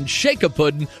 and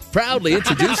Shake-a-Puddin', proudly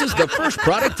introduces the first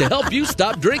product to help you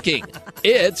stop drinking.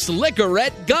 It's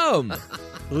Licorette Gum.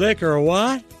 Liquor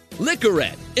what?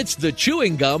 Licorette. It's the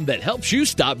chewing gum that helps you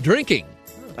stop drinking.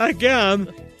 A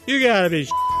gum? You gotta be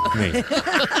me.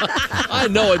 I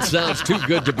know it sounds too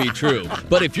good to be true,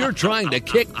 but if you're trying to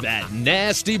kick that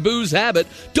nasty booze habit,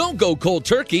 don't go cold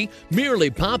turkey. Merely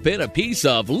pop in a piece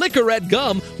of Licorette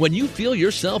Gum when you feel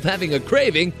yourself having a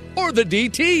craving or the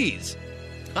DTs.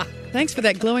 Thanks for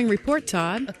that glowing report,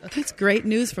 Todd. That's great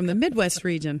news from the Midwest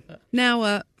region.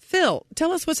 Now, Phil,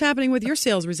 tell us what's happening with your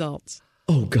sales results.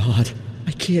 Oh, God.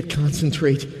 I can't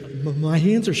concentrate. My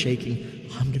hands are shaking.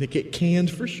 I'm going to get canned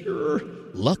for sure.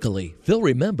 Luckily, Phil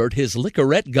remembered his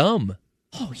Licorette Gum.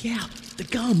 Oh, yeah, the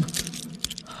gum.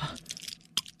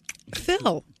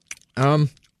 Phil.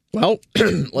 Well,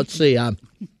 let's see.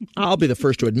 I'll be the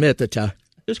first to admit that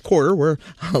this quarter we're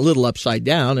a little upside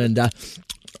down, and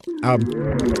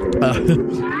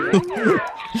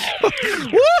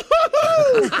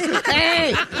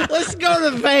Hey, let's go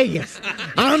to Vegas.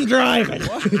 I'm driving.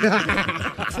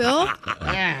 Phil?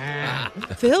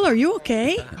 Phil, are you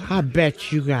okay? I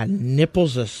bet you got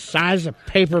nipples the size of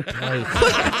paper plates.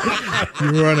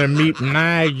 You want to meet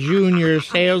my junior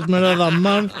salesman of the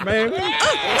month, baby?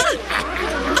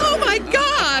 Oh, my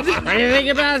God! What do you think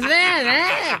about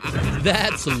that,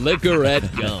 That's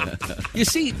Licorette Gum. You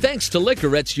see, thanks to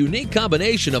Licorette's unique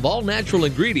combination of all natural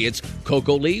ingredients,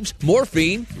 cocoa leaves,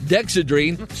 morphine,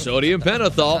 dexedrine, sodium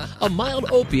pentothal, a mild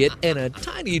opiate, and a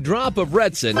tiny drop of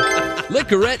Retsin,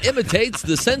 Licorette imitates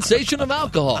the sensation of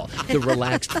alcohol, the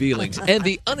relaxed feelings, and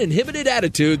the uninhibited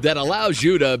attitude that allows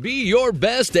you to be your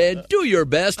best and do your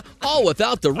best, all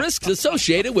without the risks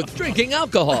associated with drinking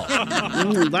alcohol.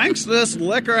 Thanks to this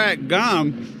Licorette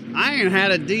Gum, I ain't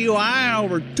had a DUI in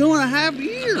over 2.5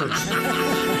 years.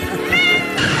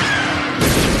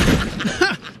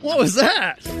 What was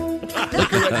that?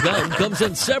 Licorette Gum comes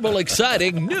in several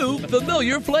exciting, new,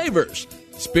 familiar flavors.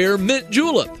 Spearmint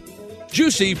Julep,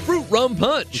 Juicy Fruit Rum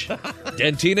Punch,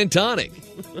 Dentine and Tonic.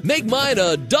 Make mine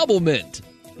a double mint.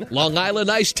 Long Island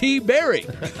Iced Tea Berry,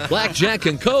 Blackjack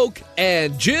and Coke,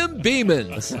 and Jim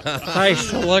Beeman's. Thanks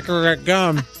to Licorette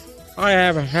Gum, I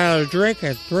haven't had a drink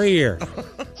in 3 years.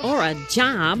 Or a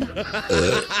job.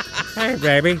 Hey,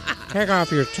 baby, take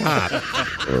off your top.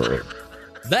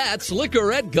 That's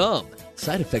Licorette Gum.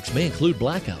 Side effects may include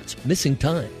blackouts, missing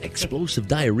time, explosive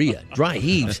diarrhea, dry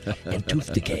heaves, and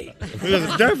tooth decay.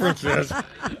 The difference is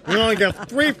you only get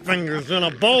 3 fingers in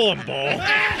a bowling ball.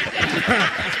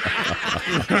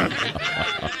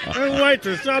 Hey,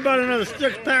 waitress, how about another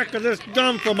 6-pack of this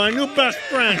gum for my new best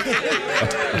friend?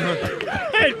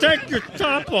 Hey, take your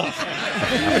top off.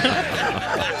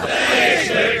 Thanks,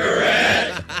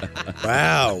 Licorette.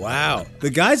 Wow. The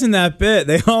guys in that bit,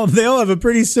 they all have a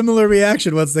pretty similar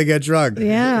reaction once they get drunk.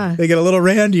 Yeah. They get a little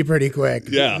randy pretty quick.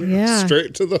 Yeah.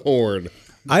 Straight to the horn.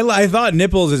 I thought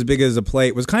nipples as big as a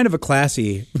plate was kind of a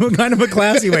classy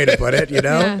way to put it, you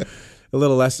know? Yeah. A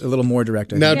little more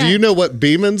direct. Now, do you know what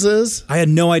Beeman's is? I had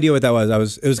no idea what that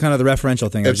was. It was kind of the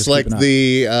referential thing. It's like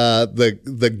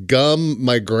the gum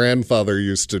my grandfather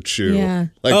used to chew. Yeah.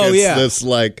 Like this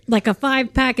like a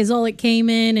 5-pack is all it came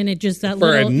in, and it just that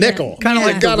for little, a nickel. Kind of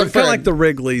like the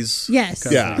Wrigley's. Yes.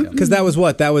 Yeah. Because that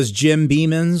was Jim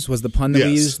Beeman's was the pun that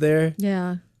we used there.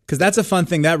 Yeah. Because that's a fun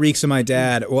thing. That reeks of my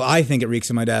dad. Well, I think it reeks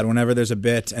of my dad whenever there's a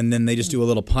bit and then they just do a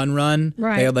little pun run.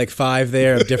 Right. They had like 5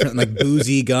 there of different like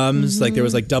boozy gums. Mm-hmm. Like there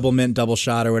was like double mint, double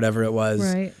shot or whatever it was.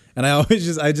 Right. And I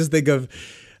just think of...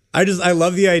 I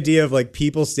love the idea of like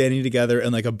people standing together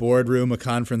in like a boardroom, a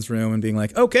conference room, and being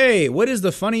like, okay, what is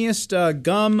the funniest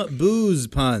gum booze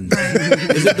puns?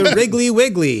 Is it the Wrigley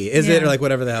Wiggly? Is it, or like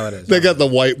whatever the hell it is? They got the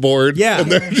whiteboard. Yeah. And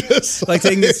they're just like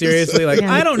taking it seriously. Like,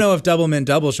 I don't know if double mint,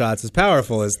 double shots is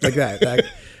powerful as like that.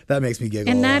 That makes me giggle.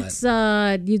 And a that's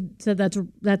you said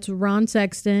that's Ron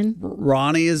Sexton.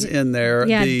 Ronnie is in there.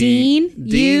 Yeah, Dean.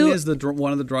 Dean is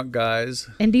one of the drunk guys.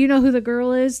 And do you know who the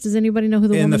girl is? Does anybody know who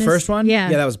the woman is? In the first one? Yeah.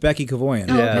 Yeah, that was Becky Kavoyan.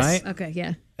 Oh, yes. Right? Okay,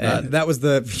 yeah. That was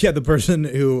the person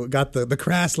who got the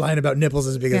crass line about nipples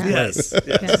as big as plates.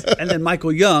 Yes. And then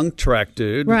Michael Young, track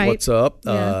dude, right. What's up?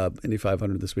 Yeah. Indy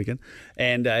 500 this weekend.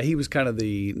 And he was kind of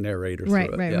the narrator through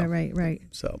it. Right.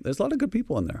 So there's a lot of good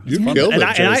people in there. You killed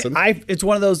it, Jason. It's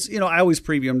one of those, I always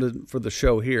preview them for the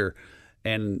show here.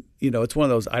 And, it's one of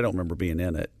those, I don't remember being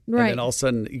in it. Right. And then all of a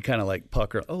sudden, you kind of like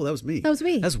pucker. Oh, that was me. That was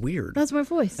me. That's weird. That's my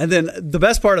voice. And then the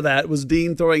best part of that was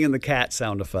Dean throwing in the cat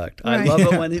sound effect. I Right. love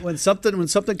it when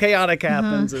something chaotic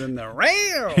happens and then the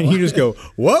rail. And you just go,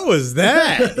 what was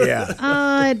that?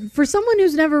 Yeah. For someone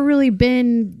who's never really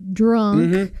been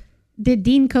drunk, did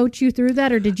Dean coach you through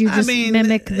that, or did you just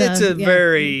mimic the? It's a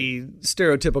very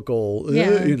stereotypical,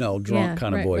 drunk Yeah,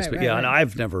 kind of right, voice. right, But right, and right.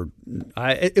 I've never.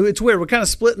 It's weird. We're kind of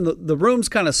splitting. The room's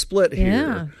kind of split here.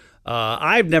 Yeah.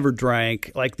 I've never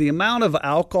drank like the amount of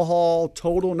alcohol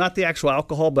total, not the actual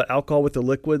alcohol, but alcohol with the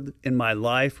liquid in my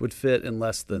life would fit in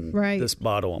less than this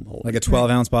bottle I'm holding. Like a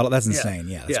 12-ounce bottle? That's insane.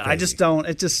 Yeah, that's I crazy. just don't.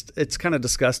 It's kind of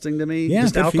disgusting to me. Yeah,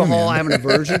 just good for you, alcohol. man. I have an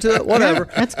aversion to it. Whatever.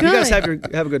 That's You guys good.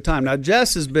 have a good time. Now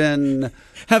Jess has been.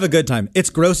 Have a good time. It's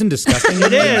gross and disgusting.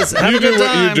 It is. Have You a good do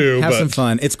what you time. do, Have but some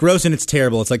fun. It's gross and it's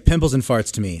terrible. It's like pimples and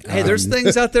farts to me. Hey, there's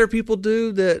things out there people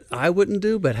do that I wouldn't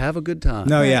do, but have a good time.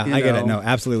 No, yeah, You I get it. know? No,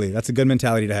 absolutely. That's a good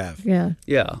mentality to have. Yeah.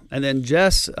 Yeah, and then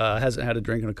Jess hasn't had a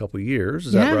drink in a couple of years.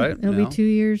 Is yeah, that right? It'll No? be 2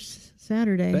 years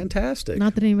Saturday. Fantastic.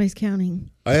 Not that anybody's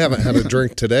counting. I haven't had a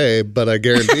drink today, but I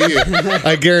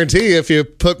guarantee if you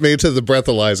put me to the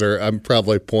breathalyzer, I'm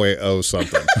probably 0.0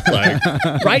 something.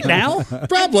 Like, Right now?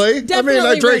 probably. I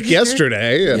Definitely drank register.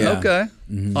 yesterday. And, Yeah. Okay.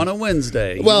 On a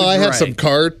Wednesday. Well, you I had some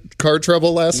drank. car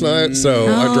trouble last night, so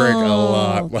I drank a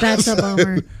lot. That's a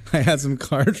bummer. I had some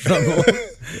car trouble.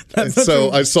 So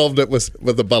I solved it with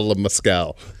a bottle of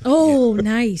mezcal. Oh,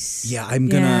 nice. Yeah, I'm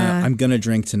gonna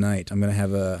drink tonight. I'm gonna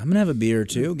have a beer or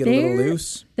two, get a little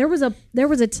loose. There was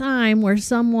a time where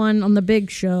someone on the Big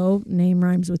Show, name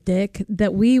rhymes with Dick,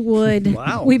 that we would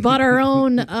Wow. we bought our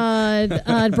own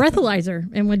breathalyzer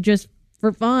and would just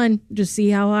for fun just see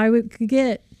how high we could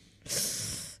get.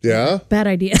 Yeah. Bad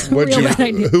idea. What'd Real you- bad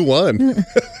idea. Who won?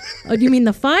 Oh, do you mean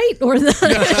the fight or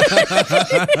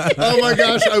the? Oh my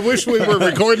gosh! I wish we were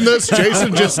recording this.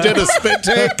 Jason just did a spit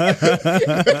take.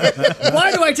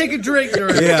 Why do I take a drink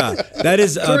during? Yeah, that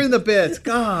is during the bits.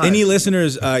 God. Any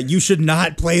listeners, you should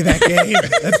not play that game.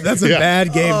 That's a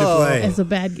bad game to play. It's a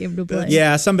bad game to play.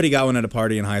 Yeah, somebody got one at a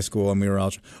party in high school, and we were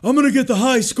all, I'm going to get the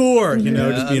high score, just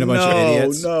being a bunch of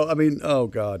idiots. No, I mean, oh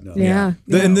God, no. Yeah.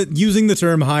 And using the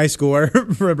term high score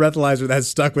for a breathalyzer, that's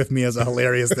stuck with me as a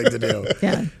hilarious thing to do.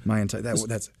 Yeah. My entire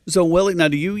that's. So, Willie, now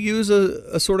do you use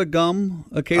a sort of gum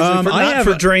occasionally? Not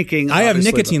for drinking. I have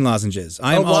obviously, nicotine but- lozenges.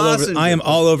 Oh, lozenges. I am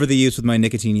all over the use with my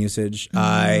nicotine usage.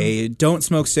 I don't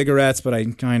smoke cigarettes, but I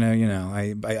kind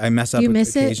of, I mess up You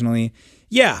miss it? occasionally.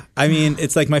 Yeah, I mean,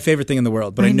 it's like my favorite thing in the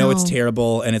world, but I know it's know.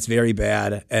 terrible and it's very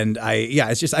bad, and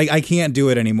it's just I can't do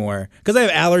it anymore because I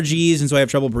have allergies and so I have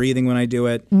trouble breathing when I do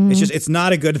it. It's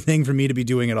not a good thing for me to be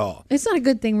doing at all. It's not a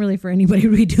good thing really for anybody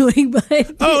to be doing, but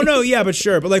Oh no, yeah, but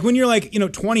sure. But like when you're like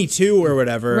 22 or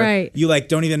whatever, Right. You like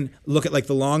don't even look at like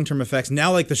the long term effects.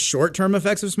 Now like the short term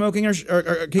effects of smoking are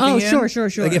kicking Oh, in. sure.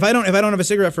 Like if I don't have a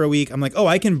cigarette for a week, I'm like, oh,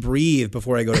 I can breathe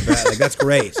before I go to bed. Like that's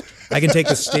great. I can take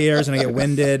the stairs and I get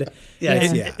winded. Yeah.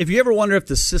 If you ever wonder if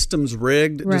the system's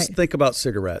rigged, Right. just think about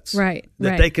cigarettes. Right, That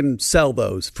right. they can sell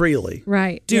those freely.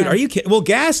 right. Dude, yeah. are you kidding? Well,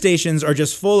 gas stations are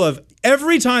just full of.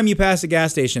 Every time you pass a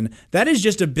gas station, that is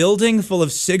just a building full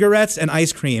of cigarettes and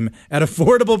ice cream at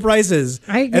affordable prices.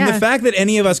 And the fact that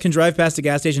any of us can drive past a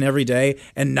gas station every day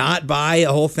and not buy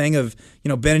a whole thing of,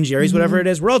 Ben and Jerry's, whatever it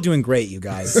is, we're all doing great, you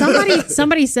guys.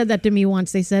 Somebody said that to me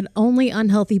once. They said only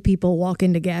unhealthy people walk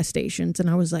into gas stations, and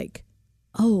I was like,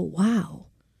 oh wow.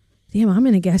 Damn, I'm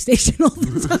in a gas station all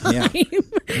the time.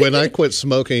 Yeah. When I quit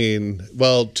smoking,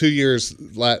 2 years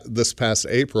this past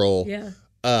April, Yeah.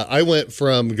 I went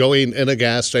from going in a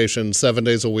gas station 7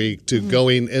 days a week to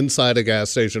going inside a gas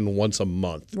station once a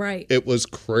month. Right. It was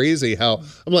crazy how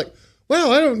I'm like, wow,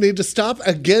 I don't need to stop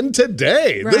again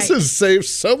today. This Right. has saved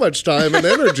so much time and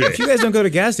energy. If you guys don't go to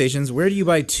gas stations, where do you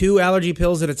buy 2 allergy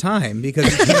pills at a time because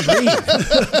you can't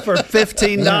breathe? For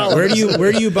 $15. Yeah,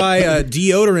 where do you buy a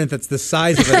deodorant that's the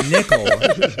size of a nickel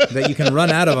that you can run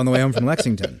out of on the way home from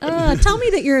Lexington? Tell me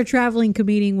that you're a traveling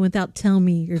comedian without telling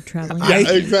me you're traveling.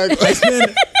 Exactly. I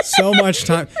spend so much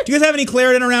time. Do you guys have any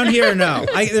Claritin around here or no?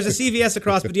 There's a CVS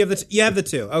across, but do you have you have the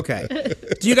 2? Okay.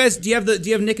 Do you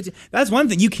have nicotine? That's one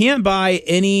thing. You can't buy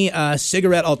any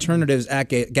cigarette alternatives at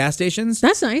gas stations.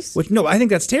 That's nice. Which I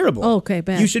think that's terrible. Oh, okay,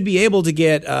 bad. You should be able to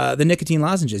get the nicotine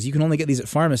lozenges. You can only get these at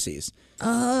pharmacies.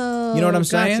 Oh, You know what I'm gotcha.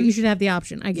 saying? You should have the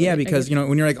option. I get Yeah, it. because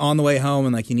when you're like on the way home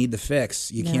and like you need the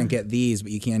fix, you Yeah. can't get these,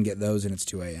 but you can get those, and it's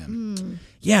 2 a.m.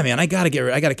 Yeah, man, I gotta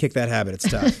kick that habit. It's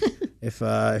tough.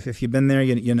 if you've been there,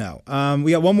 you know.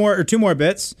 We got 1 more or 2 more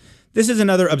bits. This is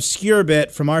another obscure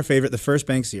bit from our favorite, the First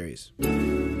Bank series.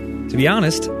 To be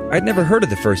honest, I'd never heard of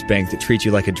the first bank that treats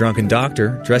you like a drunken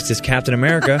doctor dressed as Captain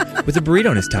America with a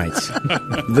burrito in his tights.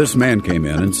 This man came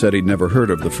in and said he'd never heard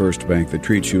of the first bank that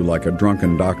treats you like a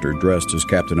drunken doctor dressed as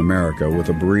Captain America with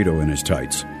a burrito in his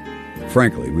tights.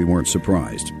 Frankly, we weren't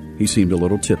surprised. He seemed a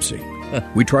little tipsy.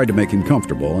 We tried to make him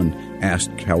comfortable and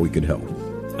asked how we could help.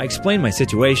 I explained my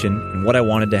situation and what I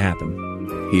wanted to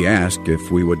happen. He asked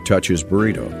if we would touch his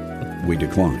burrito. We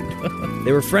declined.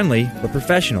 They were friendly, but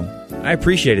professional. I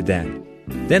appreciated that.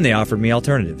 Then they offered me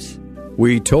alternatives.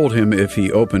 We told him if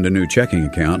he opened a new checking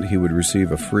account, he would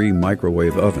receive a free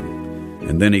microwave oven.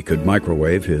 And then he could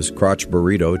microwave his crotch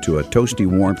burrito to a toasty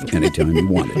warmth anytime he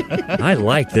wanted. I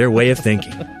liked their way of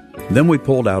thinking. Then we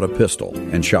pulled out a pistol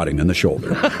and shot him in the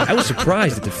shoulder. I was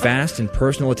surprised at the fast and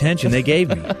personal attention they gave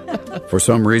me. For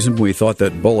some reason, we thought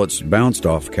that bullets bounced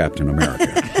off Captain America.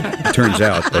 Turns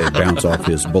out they bounce off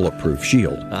his bulletproof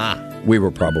shield. We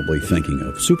were probably thinking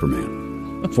of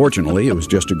Superman. Fortunately, it was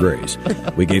just a graze.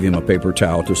 We gave him a paper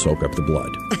towel to soak up the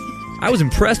blood. I was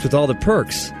impressed with all the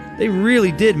perks. They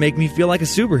really did make me feel like a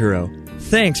superhero.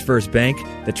 Thanks, First Bank,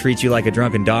 that treats you like a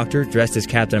drunken doctor dressed as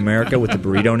Captain America with the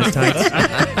burrito in his tights.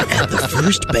 At the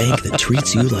First Bank that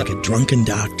treats you like a drunken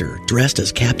doctor dressed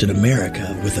as Captain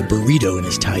America with a burrito in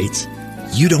his tights,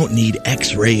 you don't need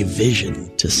X-ray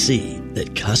vision to see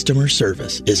that customer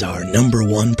service is our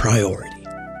 #1 priority.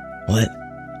 What?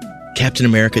 Captain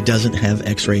America doesn't have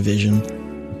X-ray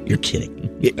vision? You're kidding.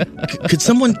 Could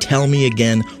someone tell me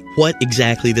again what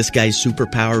exactly this guy's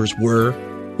superpowers were?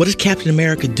 What does Captain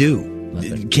America do?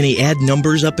 Can he add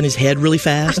numbers up in his head really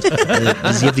fast?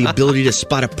 Does he have the ability to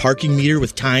spot a parking meter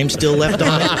with time still left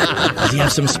on it? Does he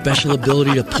have some special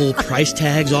ability to pull price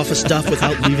tags off of stuff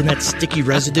without leaving that sticky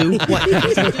residue? What?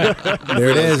 There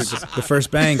it is, the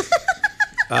First Bank.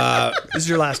 This is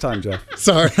your last time, Jeff.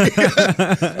 Sorry.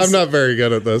 I'm not very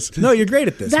good at this. No, you're great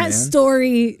at this, That man.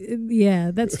 story,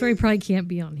 that story probably can't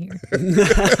be on here.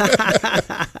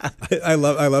 I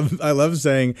love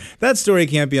saying that story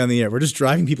can't be on the air. We're just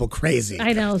driving people crazy.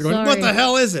 I know, They're going, sorry. what the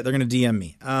hell is it? They're going to DM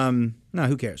me. No,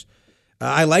 who cares?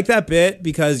 I like that bit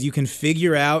because you can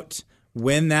figure out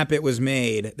when that bit was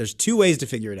made. There's two ways to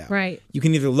figure it out. Right. You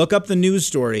can either look up the news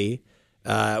story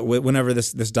whenever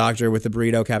this doctor with the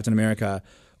burrito, Captain America,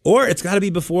 or it's got to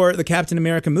be before the Captain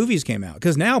America movies came out.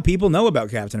 Because now people know about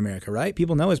Captain America, right?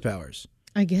 People know his powers.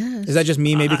 I guess. Is that just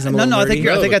me? Maybe because I'm a little I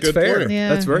nerdy? think that's fair. point. Yeah.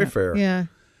 That's very fair. Yeah.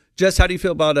 Jess, how do you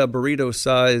feel about a burrito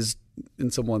size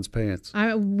in someone's pants?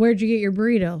 Where'd you get your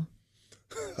burrito?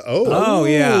 Oh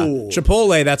yeah,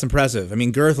 Chipotle. That's impressive. I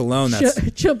mean, girth alone. That's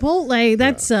Chipotle.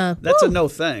 That's a no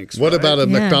thanks. What right? about a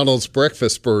Yeah. McDonald's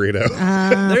breakfast burrito?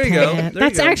 There you go.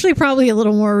 That's actually probably a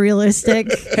little more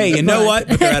realistic. Hey, you know what?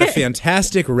 They're at a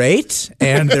fantastic rate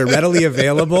and they're readily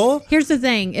available. Here's the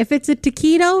thing: if it's a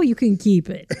taquito, you can keep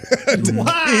it.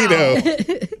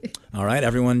 Taquito. All right,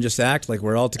 everyone, just act like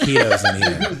we're all taquitos in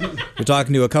here. We're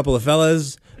talking to a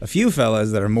few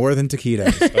fellas that are more than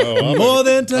taquitos. Oh, more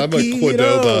than taquito. I'm a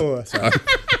Qdoba. Sorry.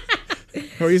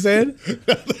 What were you saying?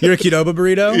 You're a Qdoba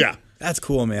burrito? Yeah. That's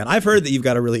cool, man. I've heard that you've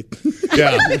got a really...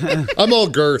 Yeah. I'm all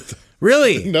girth.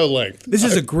 Really? No length. This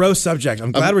is a gross subject.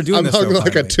 I'm glad we're doing this. I'm hung though,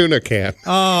 like finally. a tuna can.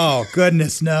 Oh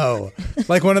goodness, no!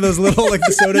 Like one of those little, like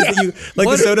the sodas that you, like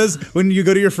the sodas when you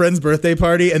go to your friend's birthday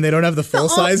party and they don't have the full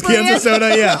size cans of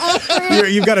soda. Yeah,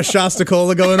 you've got a Shasta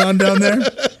Cola going on down there.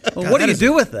 Well, what do you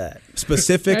do with that?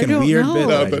 Specific I and don't weird know. bit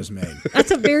that I but- just made. That's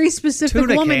a very specific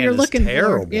Tuna woman can you're is looking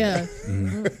terrible. for. Yeah.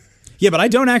 Yeah, but I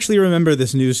don't actually remember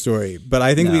this news story. But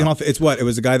I think we can all. It's what it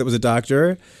was. A guy that was a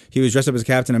doctor. He was dressed up as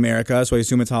Captain America, so I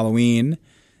assume it's Halloween.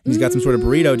 He's got some sort of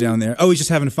burrito down there. Oh, he's just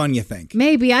having fun. You think?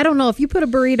 Maybe. I don't know. If you put a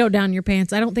burrito down your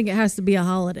pants, I don't think it has to be a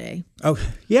holiday. Oh,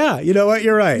 yeah. You know what?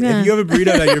 You're right. Yeah. If you have a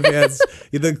burrito down your pants,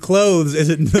 the clothes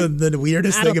isn't the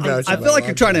weirdest thing about you. I feel like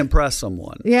you're trying to impress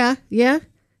someone. Yeah. Yeah.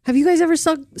 Have you guys ever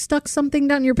stuck something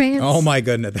down your pants? Oh my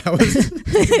goodness, that was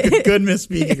good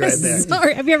misspeaking right there.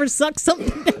 Sorry. Have you ever sucked something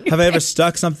down your Have I ever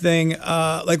stuck something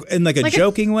like in like a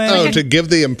joking way? Oh, to give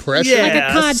the impression? like a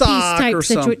cod piece type or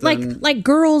situation, something. like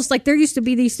girls, like there used to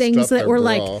be these things Stuff that their were bra.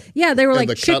 like, they were And like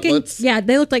the chicken, cutlets?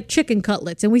 they looked like chicken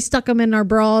cutlets, and we stuck them in our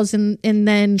bras, and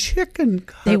then chicken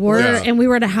cutlets. they were, Yeah. and we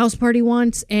were at a house party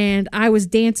once, and I was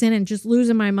dancing and just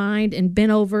losing my mind, and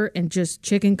bent over and just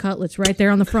chicken cutlets right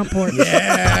there on the front porch.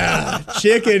 Yeah,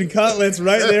 chicken cutlets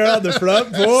right there on the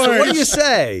front porch. So what do you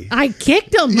say? I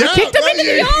kicked them. I kicked them into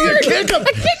the yard. You kick 'em.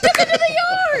 I kicked them into the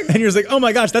yard. And you're just like, oh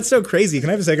my gosh, that's so crazy. Can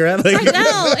I have a cigarette? Like, I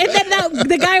know. And then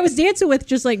the guy I was dancing with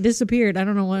just like disappeared. I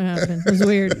don't know what happened. It was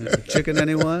weird. Chicken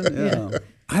anyone? Yeah.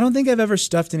 I don't think I've ever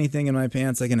stuffed anything in my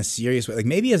pants like in a serious way. Like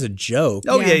maybe as a joke.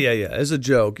 Oh, yeah. As a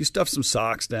joke. You stuff some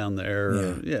socks down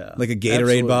there. Yeah. Like a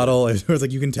Gatorade bottle. It was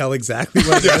like you can tell exactly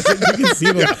what it is. You can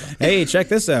see them. Hey, check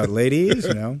this out, ladies.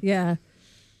 You know? Yeah.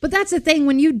 But that's the thing.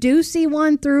 When you do see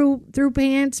one through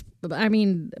pants, I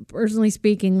mean, personally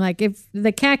speaking, like if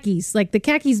the khakis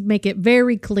make it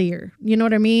very clear. You know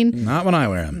what I mean? Not when I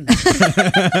wear them.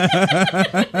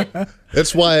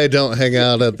 That's why I don't hang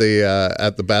out at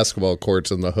the basketball courts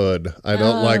in the hood. I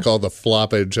don't like all the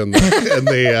floppage and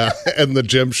the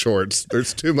gym shorts.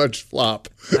 There's too much flop.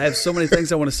 I have so many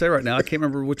things I want to say right now. I can't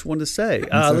remember which one to say.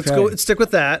 Let's stick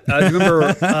with that.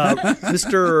 Remember,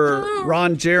 Mr.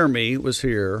 Ron Jeremy was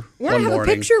here one morning. I have a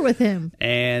picture with him,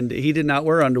 and he did not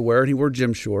wear underwear, and he wore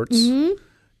gym shorts. Mm-hmm.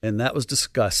 And that was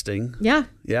disgusting. Yeah.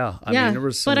 Yeah. I mean, there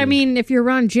was some... But I mean, if you're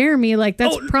Ron Jeremy, like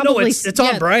that's probably... No, it's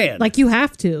on brand. Like you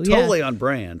have to. Totally on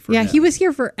brand for him. He was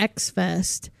here for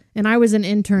X-Fest, and I was an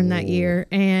intern that year,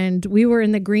 and we were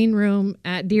in the green room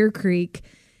at Deer Creek,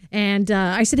 and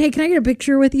I said, hey, can I get a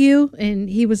picture with you? And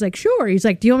he was like, sure. He's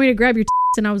like, do you want me to grab your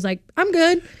And I was like, I'm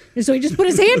good. And so he just put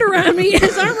his hand around me,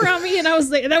 his arm around me, and I was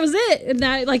like, that was it. And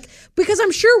I because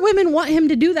I'm sure women want him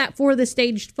to do that for the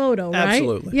staged photo, right?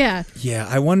 Absolutely. Yeah. Yeah,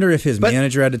 I wonder if his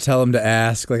manager had to tell him to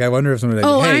ask. Like, I wonder if somebody.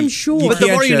 Oh, hey, I'm sure. But the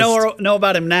more you know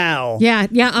about him now.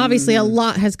 Yeah. Obviously, a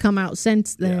lot has come out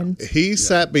since then. Yeah. He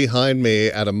sat behind me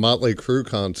at a Motley Crue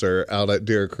concert out at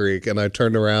Deer Creek, and I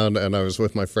turned around and I was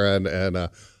with my friend, and I'm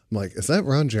like, is that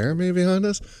Ron Jeremy behind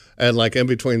us? And like in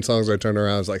between songs, I turned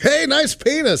around, I was like, hey, nice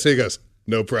penis. He goes,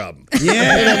 no problem. Yeah.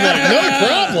 And I'm like,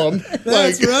 no problem.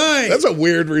 That's right. That's a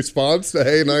weird response to,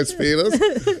 hey, nice penis.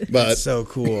 But that's so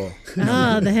cool.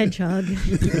 The hedgehog.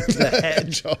 The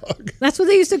hedgehog. That's what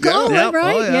they used to call it,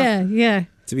 right? Oh, yeah.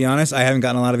 To be honest, I haven't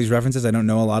gotten a lot of these references. I don't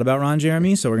know a lot about Ron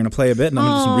Jeremy, so we're going to play a bit, and I'm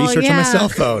going to do some research on my cell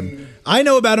phone. I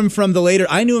know about him from the later...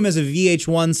 I knew him as a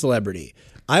VH1 celebrity.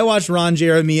 I watched Ron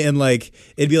Jeremy and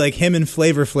it'd be like him and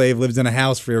Flavor Flav lived in a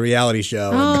house for a reality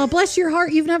show. Oh, bless your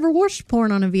heart. You've never watched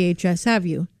porn on a VHS, have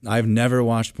you? I've never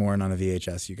watched porn on a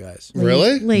VHS, you guys.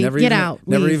 Really? Never get even, out.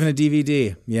 Never Leave. even a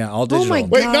DVD. Yeah, all digital. Oh my God.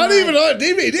 Wait, not even on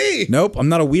DVD? Nope, I'm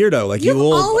not a weirdo like you You've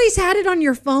old. always had it on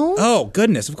your phone? Oh,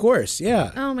 goodness, of course,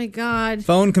 yeah. Oh my God.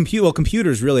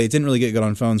 Computers really, it didn't really get good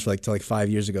on phones for till 5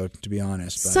 years ago, to be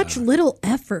honest. But, Such little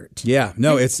effort. Yeah,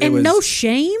 no, it was... no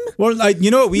shame? Well,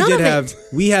 you know what we None did of have? it.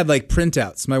 We had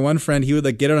printouts. My one friend, he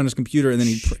would get it on his computer and then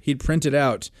he'd print it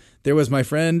out. There was my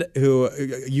friend who,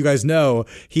 you guys know,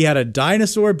 he had a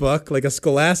dinosaur book, like a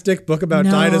scholastic book about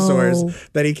dinosaurs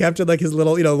that he kept in his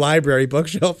little, library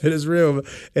bookshelf in his room.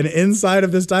 And inside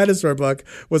of this dinosaur book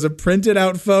was a printed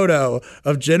out photo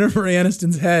of Jennifer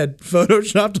Aniston's head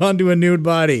photoshopped onto a nude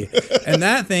body. And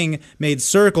that thing made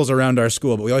circles around our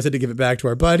school, but we always had to give it back to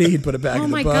our buddy. He'd put it back in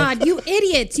the book. Oh my God, you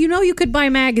idiots. You know you could buy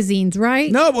magazines,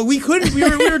 right? No, but we couldn't. We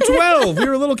were 12. We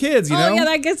were little kids, you know? Oh, yeah,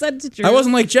 I guess that's true. I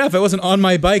wasn't like Jeff. I wasn't on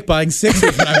my bike buying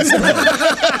sixes when I was 12.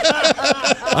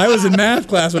 I was in math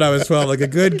class when I was 12, like a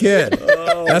good kid.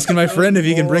 Asking my friend if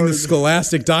he can bring the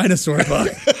Scholastic dinosaur book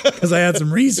because I had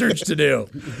some research to do.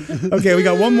 Okay, we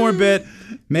got one more bit.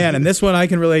 Man, and this one I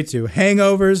can relate to.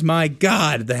 Hangovers. My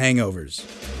God, the hangovers.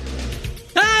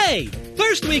 Hey!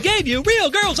 First we gave you Real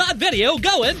Girls on Video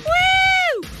going.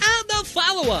 Woo! And the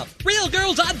follow-up, Real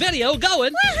Girls on Video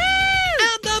going. Woohoo!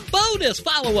 And the bonus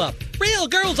follow-up, Real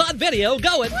Girls on Video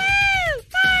going. Woo!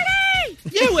 Party!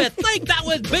 You would think that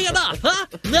would be enough, huh?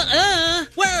 Nuh-uh.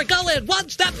 We're going one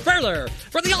step further.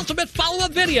 For the ultimate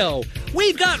follow-up video,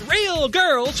 we've got real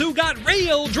girls who got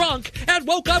real drunk and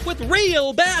woke up with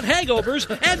real bad hangovers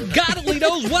and God only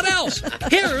knows what else.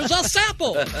 Here's a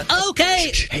sample.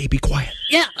 Okay. Shh, hey, be quiet.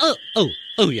 Yeah.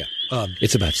 Oh, yeah.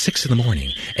 It's about 6 in the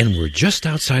morning, and we're just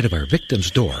outside of our victim's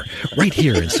door, right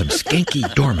here in some skanky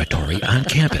dormitory on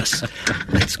campus.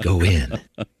 Let's go in.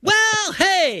 Well,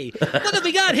 hey, what have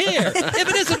we got here? If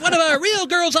it isn't one of our Real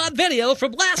Girls on Video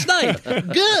from last night.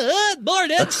 Good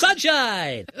morning,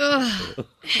 sunshine. Ugh.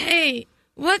 Hey,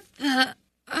 what the?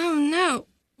 Oh, no.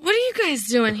 What are you guys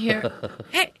doing here?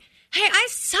 Hey, I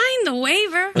signed the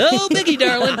waiver. No biggie,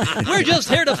 darling. We're just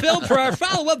here to film for our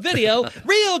follow-up video,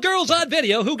 Real Girls on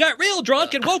Video who got real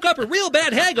drunk and woke up with real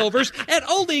bad hangovers and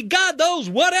only God knows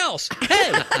what else.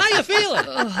 Hey, how you feeling?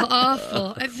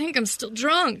 Awful. I think I'm still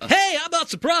drunk. Hey, I'm not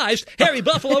surprised. Harry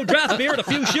Buffalo, draft beer, and a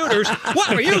few shooters.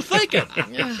 What were you thinking?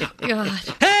 Oh, God.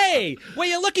 Hey, will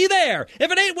you looky there?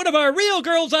 If it ain't one of our Real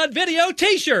Girls on Video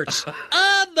t-shirts.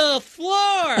 On the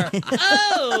floor.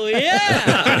 Oh,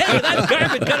 yeah. Hey, that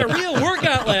garbage got a real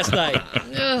workout last night.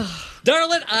 Ugh.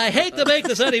 Darling, I hate to make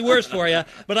this any worse for you,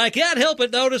 but I can't help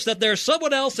but notice that there's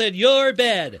someone else in your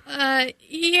bed.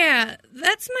 Yeah,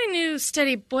 that's my new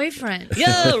steady boyfriend.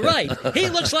 Yeah, right. He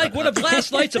looks like one of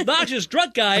last night's obnoxious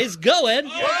drunk guys going...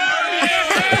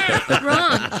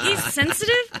 Wrong. He's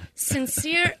sensitive,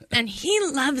 sincere, and he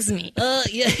loves me.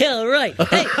 Yeah, right.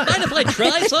 Hey, mind if I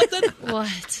try something?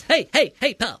 What? Hey,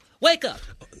 pal, wake up.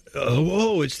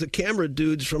 Whoa, it's the camera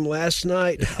dudes from last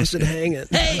night. How's it hanging?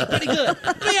 Hey, pretty good.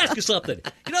 Let me ask you something.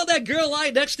 You know that girl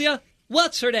lying next to you?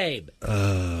 What's her name?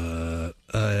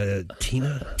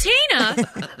 Tina? Tina?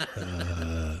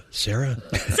 Sarah?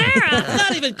 Sarah?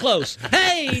 Not even close.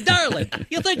 Hey, darling,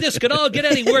 you think this could all get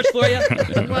any worse for you?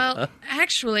 Well,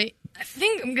 actually, I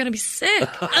think I'm going to be sick.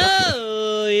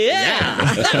 Oh, yeah.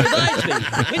 That reminds me.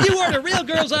 When you order Real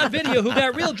Girls on Video who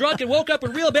got real drunk and woke up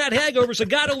with real bad hangovers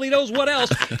and God only knows what else,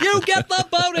 you get the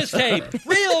bonus tape.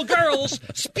 Real Girls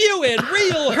spewing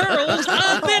real hurls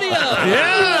on video.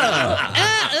 Yeah.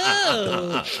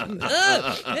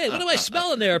 Hey, what am I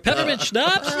smelling there? Peppermint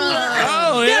schnapps?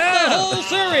 Oh, Get yeah. the whole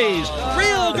series.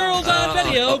 Real Girls on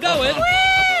Video going.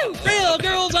 Woo! Real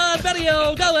Girls on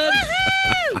Video going.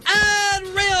 Woohoo! And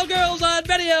Real Girls on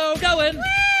Video going. Woo!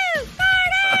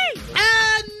 Party!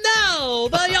 And now,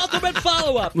 the ultimate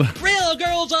follow-up. Real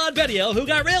Girls on Video who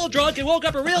got real drunk and woke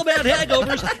up with real bad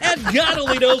hangovers and God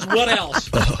only knows what else.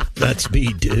 Oh, that's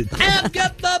me, dude. And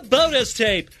get the bonus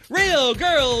tape. Real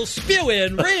Girls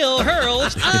spewing real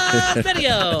hurls on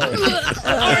video. Order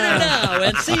now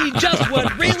and see just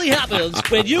what really happens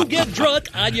when you get drunk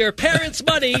on your parents'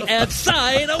 money and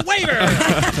sign a waiver.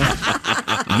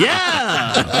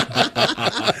 Yeah!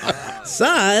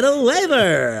 Sign a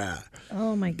waiver!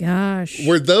 Oh my gosh.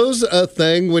 Were those a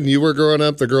thing when you were growing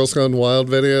up, the Girls Gone Wild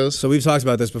videos? So we've talked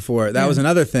about this before. That was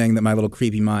another thing that my little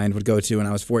creepy mind would go to when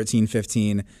I was 14,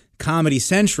 15. Comedy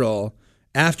Central,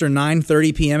 after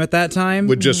 9:30 p.m. at that time,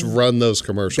 would just run those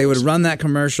commercials. They would run that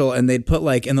commercial, and they'd put,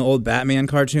 like, in the old Batman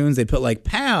cartoons, they'd put, like,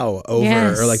 pow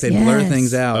over, or, like, they'd blur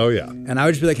things out. Oh, yeah. And I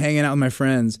would just be, like, hanging out with my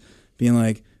friends, being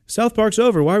like, South Park's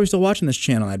over. Why are we still watching this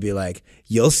channel? I'd be like,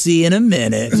 you'll see in a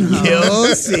minute.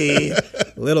 You'll see.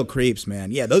 Little creeps,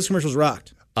 man. Yeah, those commercials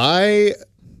rocked. I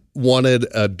wanted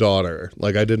a daughter.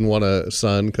 Like, I didn't want a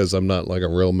son because I'm not, like, a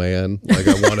real man. Like,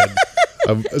 I wanted...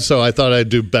 so I thought I'd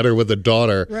do better with a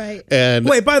daughter. Right. And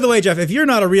wait, by the way, Jeff, if you're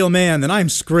not a real man, then I'm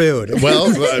screwed. Well,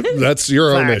 that's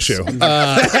your own issue.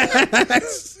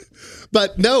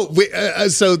 But no,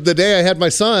 so the day I had my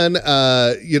son,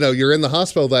 you're in the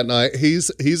hospital that night.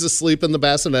 He's asleep in the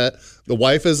bassinet. The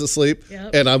wife is asleep,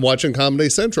 and I'm watching Comedy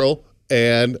Central.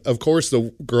 And of course,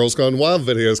 the Girls Gone Wild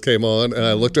videos came on, and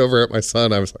I looked over at my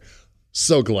son. I was like,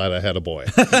 so glad I had a boy.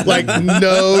 Like,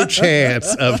 no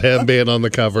chance of him being on the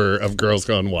cover of Girls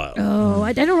Gone Wild. Oh,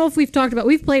 I don't know if we've talked about.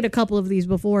 We've played a couple of these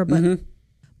before, but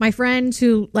my friends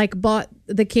who bought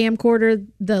the camcorder,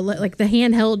 the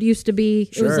handheld used to be.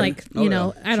 It was like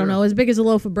I don't know, as big as a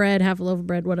loaf of bread, half a loaf of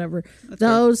bread, whatever.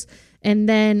 Those, and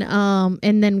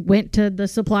then went to the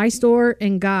supply store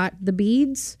and got the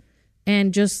beads.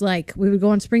 And just like we would go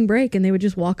on spring break, and they would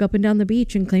just walk up and down the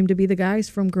beach and claim to be the guys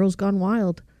from Girls Gone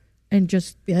Wild. And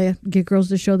just get girls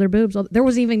to show their boobs. There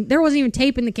wasn't even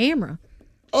tape in the camera.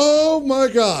 Oh my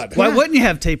God! Why wouldn't you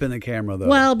have tape in the camera though?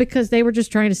 Well, because they were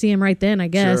just trying to see him right then. I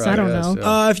guess. Sure, I don't know.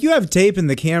 Yeah. If you have tape in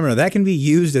the camera, that can be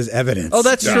used as evidence. Oh,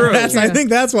 that's true. I think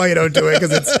that's why you don't do it,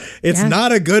 because it's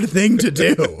not a good thing to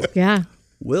do. Yeah.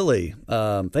 Willie,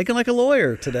 thinking like a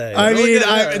lawyer today. I Really mean,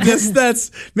 good.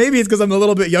 that's maybe it's because I'm a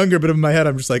little bit younger, but in my head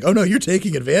I'm just like, oh no, you're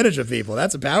taking advantage of people.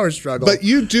 That's a power struggle. But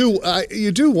you do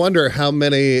wonder how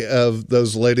many of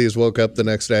those ladies woke up the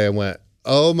next day and went,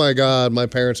 oh my God, my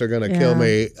parents are going to kill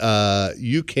me.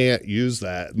 You can't use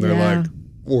that. And they're like,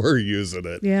 we're using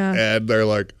it. Yeah. And they're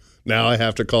like, now I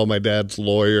have to call my dad's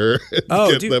lawyer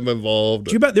and get them involved.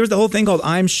 There was the whole thing called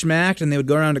I'm Schmacked, and they would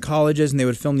go around to colleges and they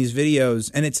would film these videos,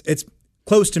 and it's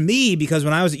close to me because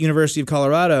when I was at University of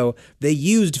Colorado, they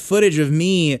used footage of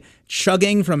me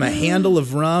chugging from a handle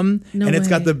of rum, and it's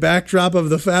got the backdrop of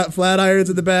the flat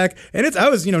irons at the back. And I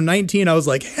was 19. I was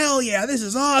like, hell yeah, this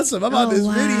is awesome. I'm on this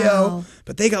video.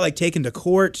 But they got taken to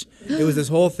court. It was this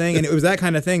whole thing, and it was that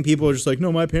kind of thing. People were just like,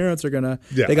 no, my parents are gonna.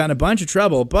 Yeah. They got in a bunch of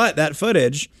trouble. But that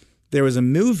footage, there was a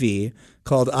movie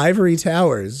called Ivory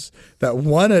Towers that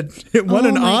won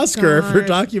an Oscar for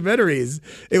documentaries.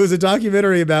 It was a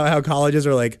documentary about how colleges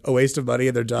are like a waste of money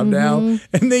and they're dumb now.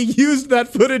 And they used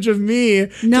that footage of me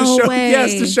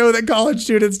to show that college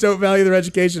students don't value their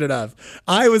education enough.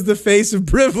 I was the face of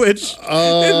privilege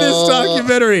in this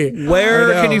documentary.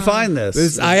 Where can you find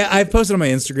this? I posted on my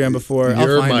Instagram before.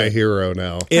 You're my hero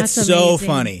now. It's so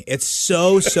funny. It's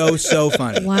so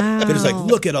funny. Wow. They're just like,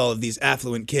 look at all of these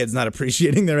affluent kids not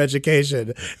appreciating their education.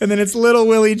 And then it's little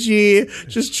Willie G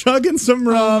just chugging some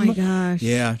rum. Oh my gosh.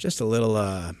 Yeah, just a little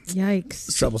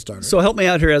yikes. trouble starter. So help me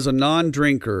out here as a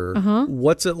non-drinker.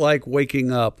 What's it like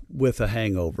waking up with a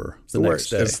hangover the next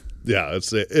day?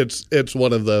 It's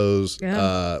one of those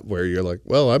where you're like,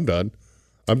 well, I'm done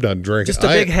drinking. Just a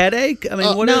big headache? I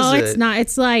mean, what is it? No, it's not.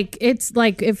 It's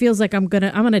like it feels like I'm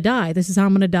gonna die. This is how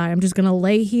I'm gonna die. I'm just gonna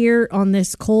lay here on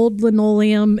this cold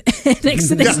linoleum next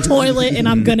to this toilet, and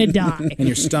I'm gonna die. And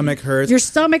your stomach hurts. Your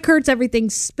stomach hurts.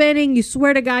 Everything's spinning. You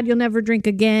swear to God you'll never drink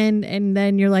again, and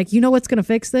then you're like, you know what's gonna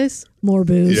fix this? More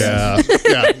booze. Yeah.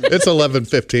 It's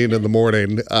 11:15 in the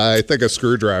morning. I think a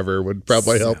screwdriver would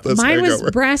probably help this. Mine hangover.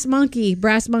 was Brass Monkey.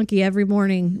 Brass Monkey every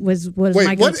morning was Wait,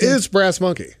 my go-to. what is Brass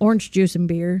Monkey? Orange juice and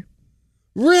beer.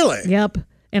 Really? Yep.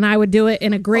 And I would do it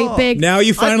in a great big. Now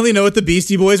you finally know what the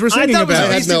Beastie Boys were singing I thought about.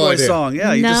 it was a Beastie Boys song.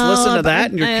 Yeah, you just listen to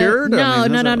that and you're cured.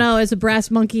 No. It's a Brass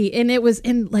Monkey, and it was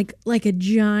in like a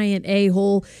giant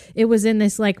a-hole. It was in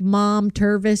this like mom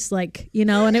Tervis,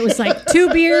 and it was like 2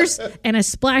 beers and a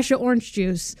splash of orange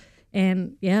juice,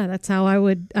 and yeah, that's how I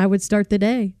would start the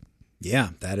day. Yeah,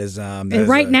 that is.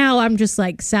 Now, I'm just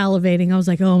like salivating. I was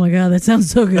like, "Oh my God, that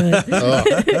sounds so good."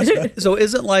 So,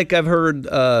 isn't like I've heard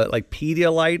like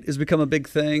Pedialyte has become a big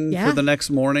thing for the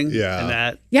next morning?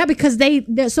 Yeah, and because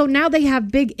so now they have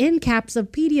big end caps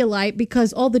of Pedialyte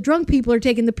because all the drunk people are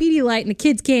taking the Pedialyte and the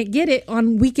kids can't get it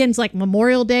on weekends like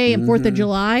Memorial Day and 4th of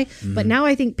July. But now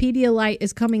I think Pedialyte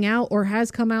is coming out or has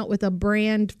come out with a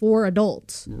brand for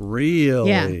adults. Really?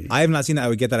 Yeah. I have not seen that. I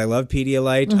would get that. I love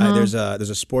Pedialyte. There's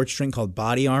a sports drink called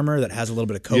Body Armor that has a little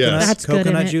bit of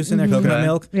coconut juice in there, coconut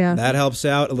milk. Yeah. That helps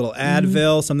out. A little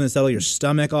Advil, something to settle your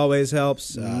stomach always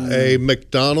helps. A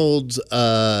McDonald's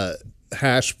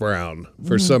hash brown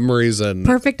for some reason.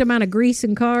 Perfect amount of grease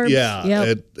and carbs. Yeah,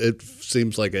 Yep. it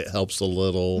seems like it helps a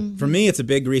little. For me, it's a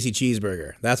big greasy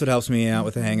cheeseburger. That's what helps me out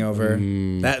with the hangover.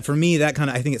 That for me, that kind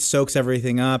of I think it soaks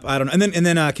everything up. I don't know. And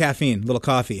then caffeine, a little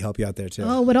coffee help you out there too.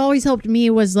 Oh, what always helped me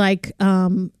was like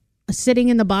sitting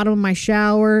in the bottom of my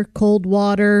shower, cold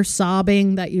water,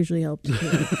 sobbing. That usually helps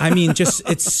too. I mean,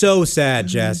 it's so sad,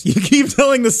 Jess. You keep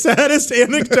telling the saddest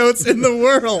anecdotes in the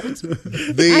world.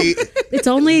 It's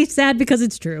only sad because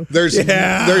it's true. There's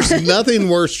nothing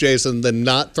worse, Jason, than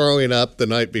not throwing up the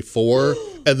night before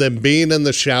and then being in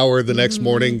the shower the next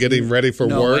morning, getting ready for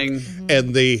work,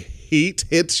 and the heat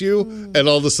hits you, and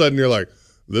all of a sudden you're like,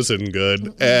 this isn't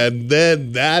good. And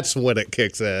then that's when it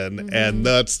kicks in, and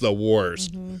that's the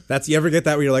worst. You ever get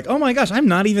that where you're like, oh my gosh, I'm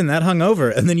not even that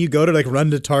hungover. And then you go to like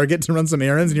run to Target to run some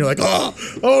errands, and you're like, oh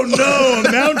no,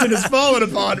 a mountain has fallen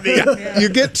upon me.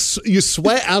 You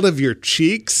sweat out of your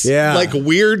cheeks, like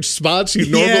weird spots you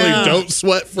normally don't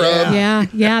sweat from.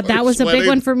 Yeah, that was a big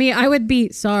one for me. I would be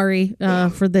sorry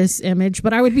for this image,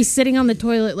 but I would be sitting on the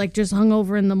toilet like just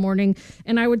hungover in the morning,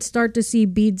 and I would start to see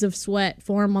beads of sweat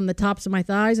form on the tops of my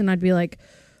thighs. And I'd be like,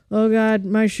 oh God,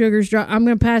 my sugar's dropped. I'm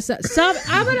going to pass out.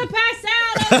 I'm going to pass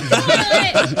out on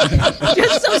the toilet.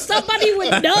 Just so somebody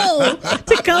would know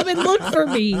to come and look for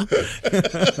me.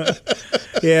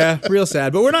 Yeah, real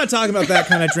sad. But we're not talking about that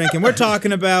kind of drinking. We're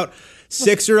talking about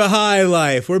Sixer a High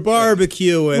Life. We're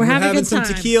barbecuing. We're having some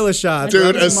tequila shots.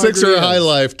 Dude, a Sixer a High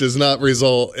Life does not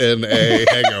result in a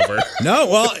hangover. No,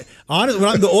 well,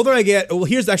 honestly, the older I get,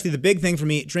 here's actually the big thing for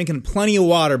me: drinking plenty of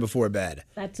water before bed.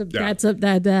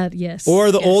 Yes.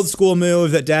 Or the old school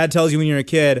move that Dad tells you when you're a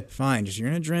kid: fine, you're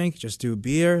gonna drink, just do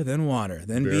beer, then water,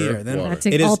 then beer, then water.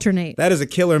 That's alternate. That is a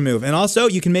killer move, and also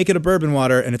you can make it a bourbon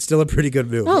water, and it's still a pretty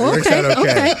good move. Oh,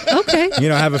 okay. You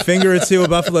know, have a finger or two of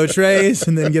Buffalo Trace,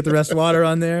 and then get the rest water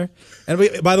on there. And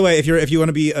by the way, if you want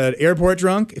to be an airport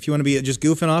drunk, if you want to be just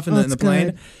goofing off in the plane.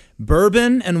 Good.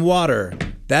 Bourbon and water.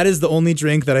 That is the only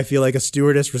drink that I feel like a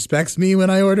stewardess respects me when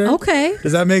I order. Okay.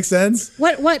 Does that make sense?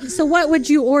 So what would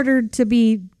you order to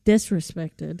be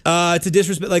disrespected? To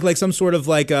disrespect, like some sort of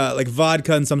like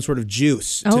vodka and some sort of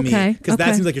juice to me. Because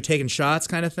that seems like you're taking shots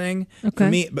kind of thing. Okay. For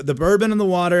me, but the bourbon and the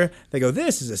water, they go,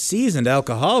 this is a seasoned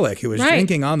alcoholic who was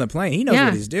drinking on the plane. He knows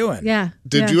what he's doing. Yeah.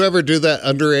 Did you ever do that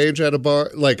underage at a bar?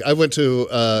 Like I went to,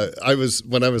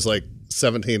 when I was like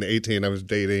 17, 18, I was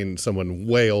dating someone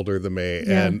way older than me,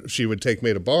 Yeah. and she would take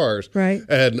me to bars. Right.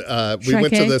 And we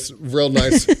went to this real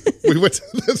nice. We went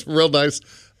to this real nice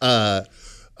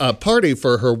party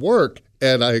for her work,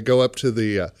 and I go up to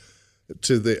the.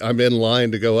 I'm in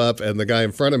line to go up, and the guy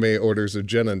in front of me orders a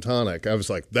gin and tonic. I was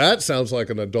like, that sounds like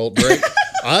an adult drink.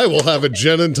 I will have a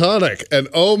gin and tonic. And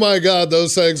oh my God,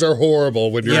 those things are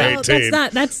horrible when you're 18.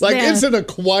 That's like, it's an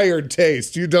acquired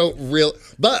taste. You don't really.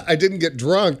 But I didn't get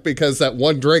drunk because that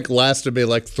one drink lasted me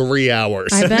like 3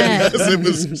 hours. I bet. It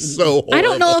was so horrible. I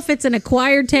don't know if it's an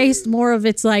acquired taste, more of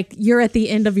it's like you're at the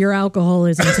end of your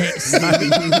alcoholism taste.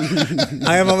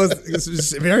 I have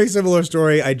almost a very similar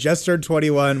story. I just turned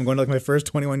 21. I'm going to like my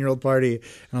first 21-year-old party, and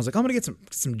I was like, I'm gonna get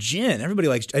some gin. Everybody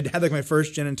likes. I had like my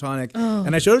first gin and tonic,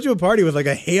 and I showed up to a party with like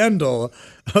a handle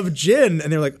of gin,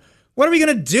 and they were like, what are we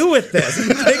going to do with this?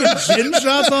 And taking gin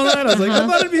shots all night? I was like, I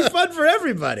thought it'd be fun for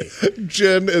everybody.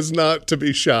 Gin is not to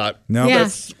be shot. No. Yeah.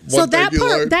 That's So one that thing you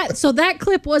learn. part, that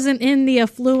clip wasn't in the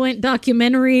affluent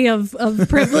documentary of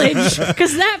privilege,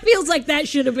 because that feels like that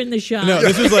should have been the shot. No,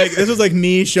 this was like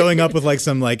me showing up with like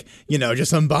some like,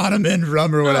 just some bottom end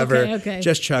rum or whatever. Okay.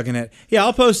 Just chugging it. Yeah,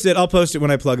 I'll post it. I'll post it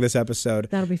when I plug this episode.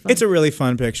 That'll be fun. It's a really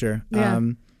fun picture. Yeah.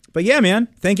 But yeah, man,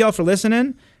 thank y'all for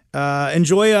listening.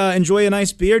 Enjoy a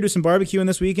nice beer. Do some barbecuing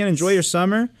this weekend. Enjoy your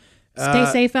summer. Stay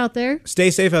safe out there.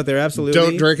 Stay safe out there. Absolutely.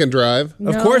 Don't drink and drive.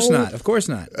 Of course not. Of course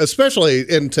not. Especially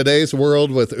in today's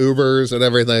world with Ubers and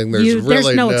everything. There's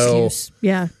really no excuse.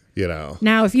 Yeah.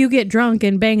 Now, if you get drunk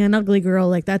and bang an ugly girl,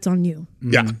 like that's on you.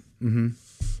 Yeah. Mm-hmm.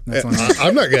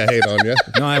 I'm not gonna hate on you.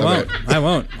 No, I won't. I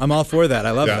won't. I'm all for that.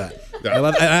 I love that.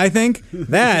 Yeah. I think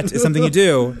that is something you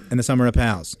do in the summer of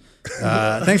pals.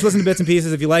 Thanks for listening to Bits and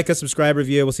Pieces. If you like us, subscribe,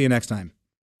 review. We'll see you next time.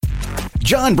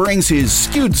 John brings his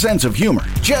skewed sense of humor.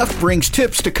 Jeff brings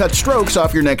tips to cut strokes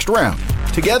off your next round.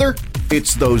 Together,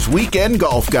 it's those weekend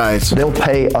golf guys. They'll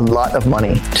pay a lot of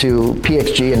money to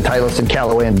PXG and Titleist and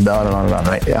Callaway and on and on and on,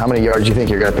 right? How many yards do you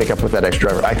think you're going to pick up with that extra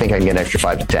driver? I think I can get an extra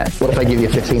 5 to 10. What if I give you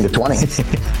 15 to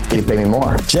 20? You pay me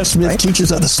more. Jeff Smith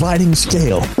teaches on a sliding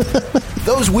scale.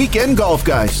 Those Weekend Golf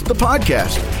Guys, the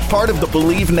podcast, part of the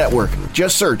Believe Network.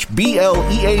 Just search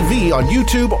BLEAV on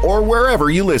YouTube or wherever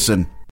you listen.